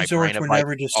running through my brain. The Ninja Zords were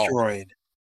never destroyed.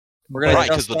 We're going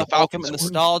to have Ultimate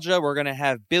Nostalgia. We're going to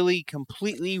have Billy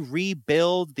completely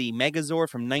rebuild the Megazord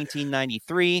from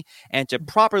 1993, and to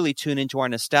properly tune into our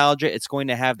nostalgia, it's going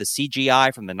to have the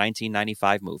CGI from the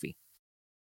 1995 movie.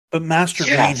 But Master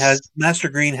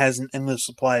Green has an endless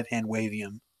supply of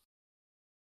Handwavium.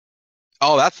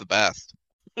 Oh, that's the best.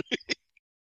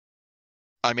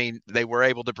 I mean, they were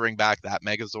able to bring back that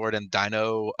Megazord and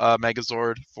Dino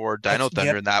Megazord for Dino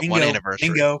Thunder in that one anniversary.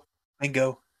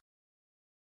 Bingo.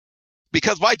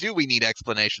 Because why do we need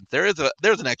explanations? There's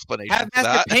an explanation. Have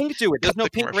Master Pink do it. There's no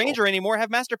Pink Ranger anymore.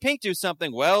 Have Master Pink do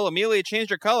something. Well, Amelia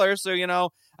changed her color, so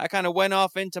I kind of went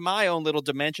off into my own little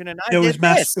dimension, and it was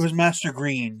Master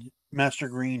Green. Master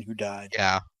Green who died.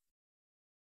 Yeah.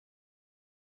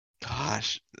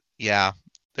 Gosh, yeah.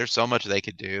 There's so much they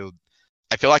could do.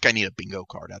 I feel like I need a bingo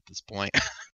card at this point.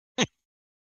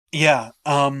 Yeah.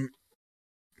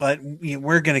 But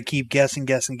we're gonna keep guessing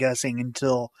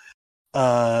until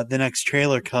the next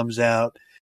trailer comes out.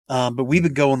 But we've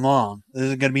been going long. This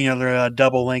is gonna be another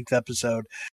double length episode.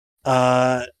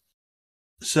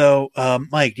 So,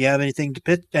 Mike, do you have anything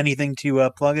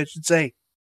to plug? I should say.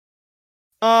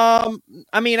 I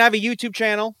mean, I have a YouTube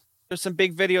channel. There's some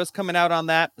big videos coming out on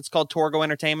that. It's called Torgo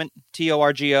Entertainment,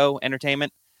 TORGO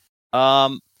Entertainment.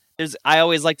 I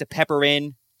always like to pepper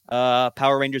in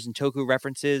Power Rangers and Toku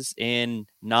references in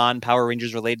non-Power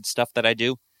Rangers related stuff that I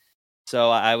do. So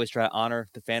I always try to honor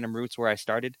the fandom roots where I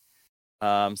started.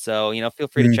 So feel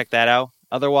free to check that out.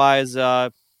 Otherwise,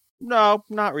 no,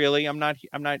 not really. I'm not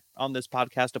on this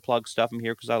podcast to plug stuff. I'm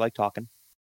here because I like talking.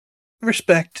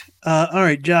 Respect. All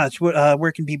right, Josh.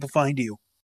 Where can people find you?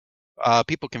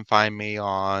 People can find me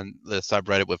on the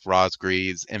subreddit with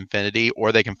Rosgreaves Infinity,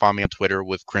 or they can find me on Twitter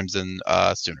with Crimson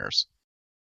Sooners.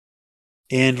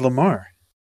 And Lamar.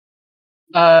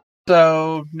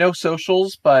 So no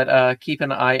socials, but keep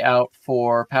an eye out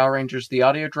for Power Rangers the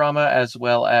audio drama, as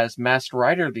well as Masked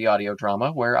Rider the audio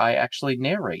drama, where I actually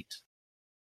narrate.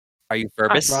 Are you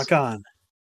Furbus? Rock on.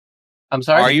 I'm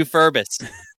sorry? Are you Furbus?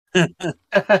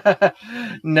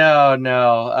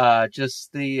 No.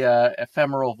 Just the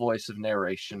ephemeral voice of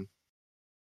narration.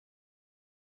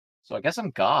 So I guess I'm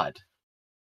God.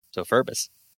 So Furbus.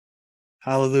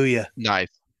 Hallelujah. Nice.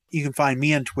 You can find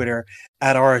me on Twitter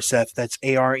at RSF. That's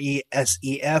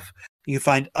ARESEF. You can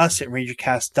find us at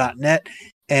RangerCast.net.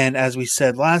 And as we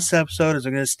said last episode, as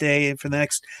we're going to stay for the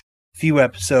next few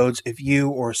episodes, if you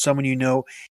or someone you know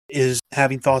is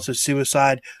having thoughts of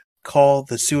suicide, call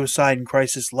the Suicide and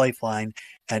Crisis Lifeline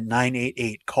at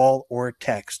 988. Call or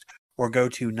text, or go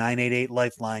to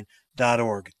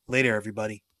 988lifeline.org. Later,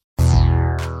 everybody.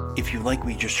 If you like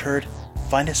what you just heard,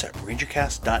 Find us at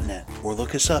rangercast.net or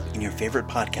look us up in your favorite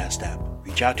podcast app.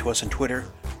 Reach out to us on Twitter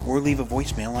or leave a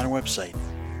voicemail on our website.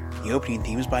 The opening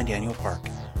theme is by Daniel Park.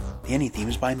 The ending theme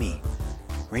is by me.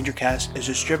 RangerCast is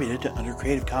distributed under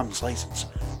Creative Commons license.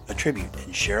 Attribute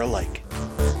and share alike.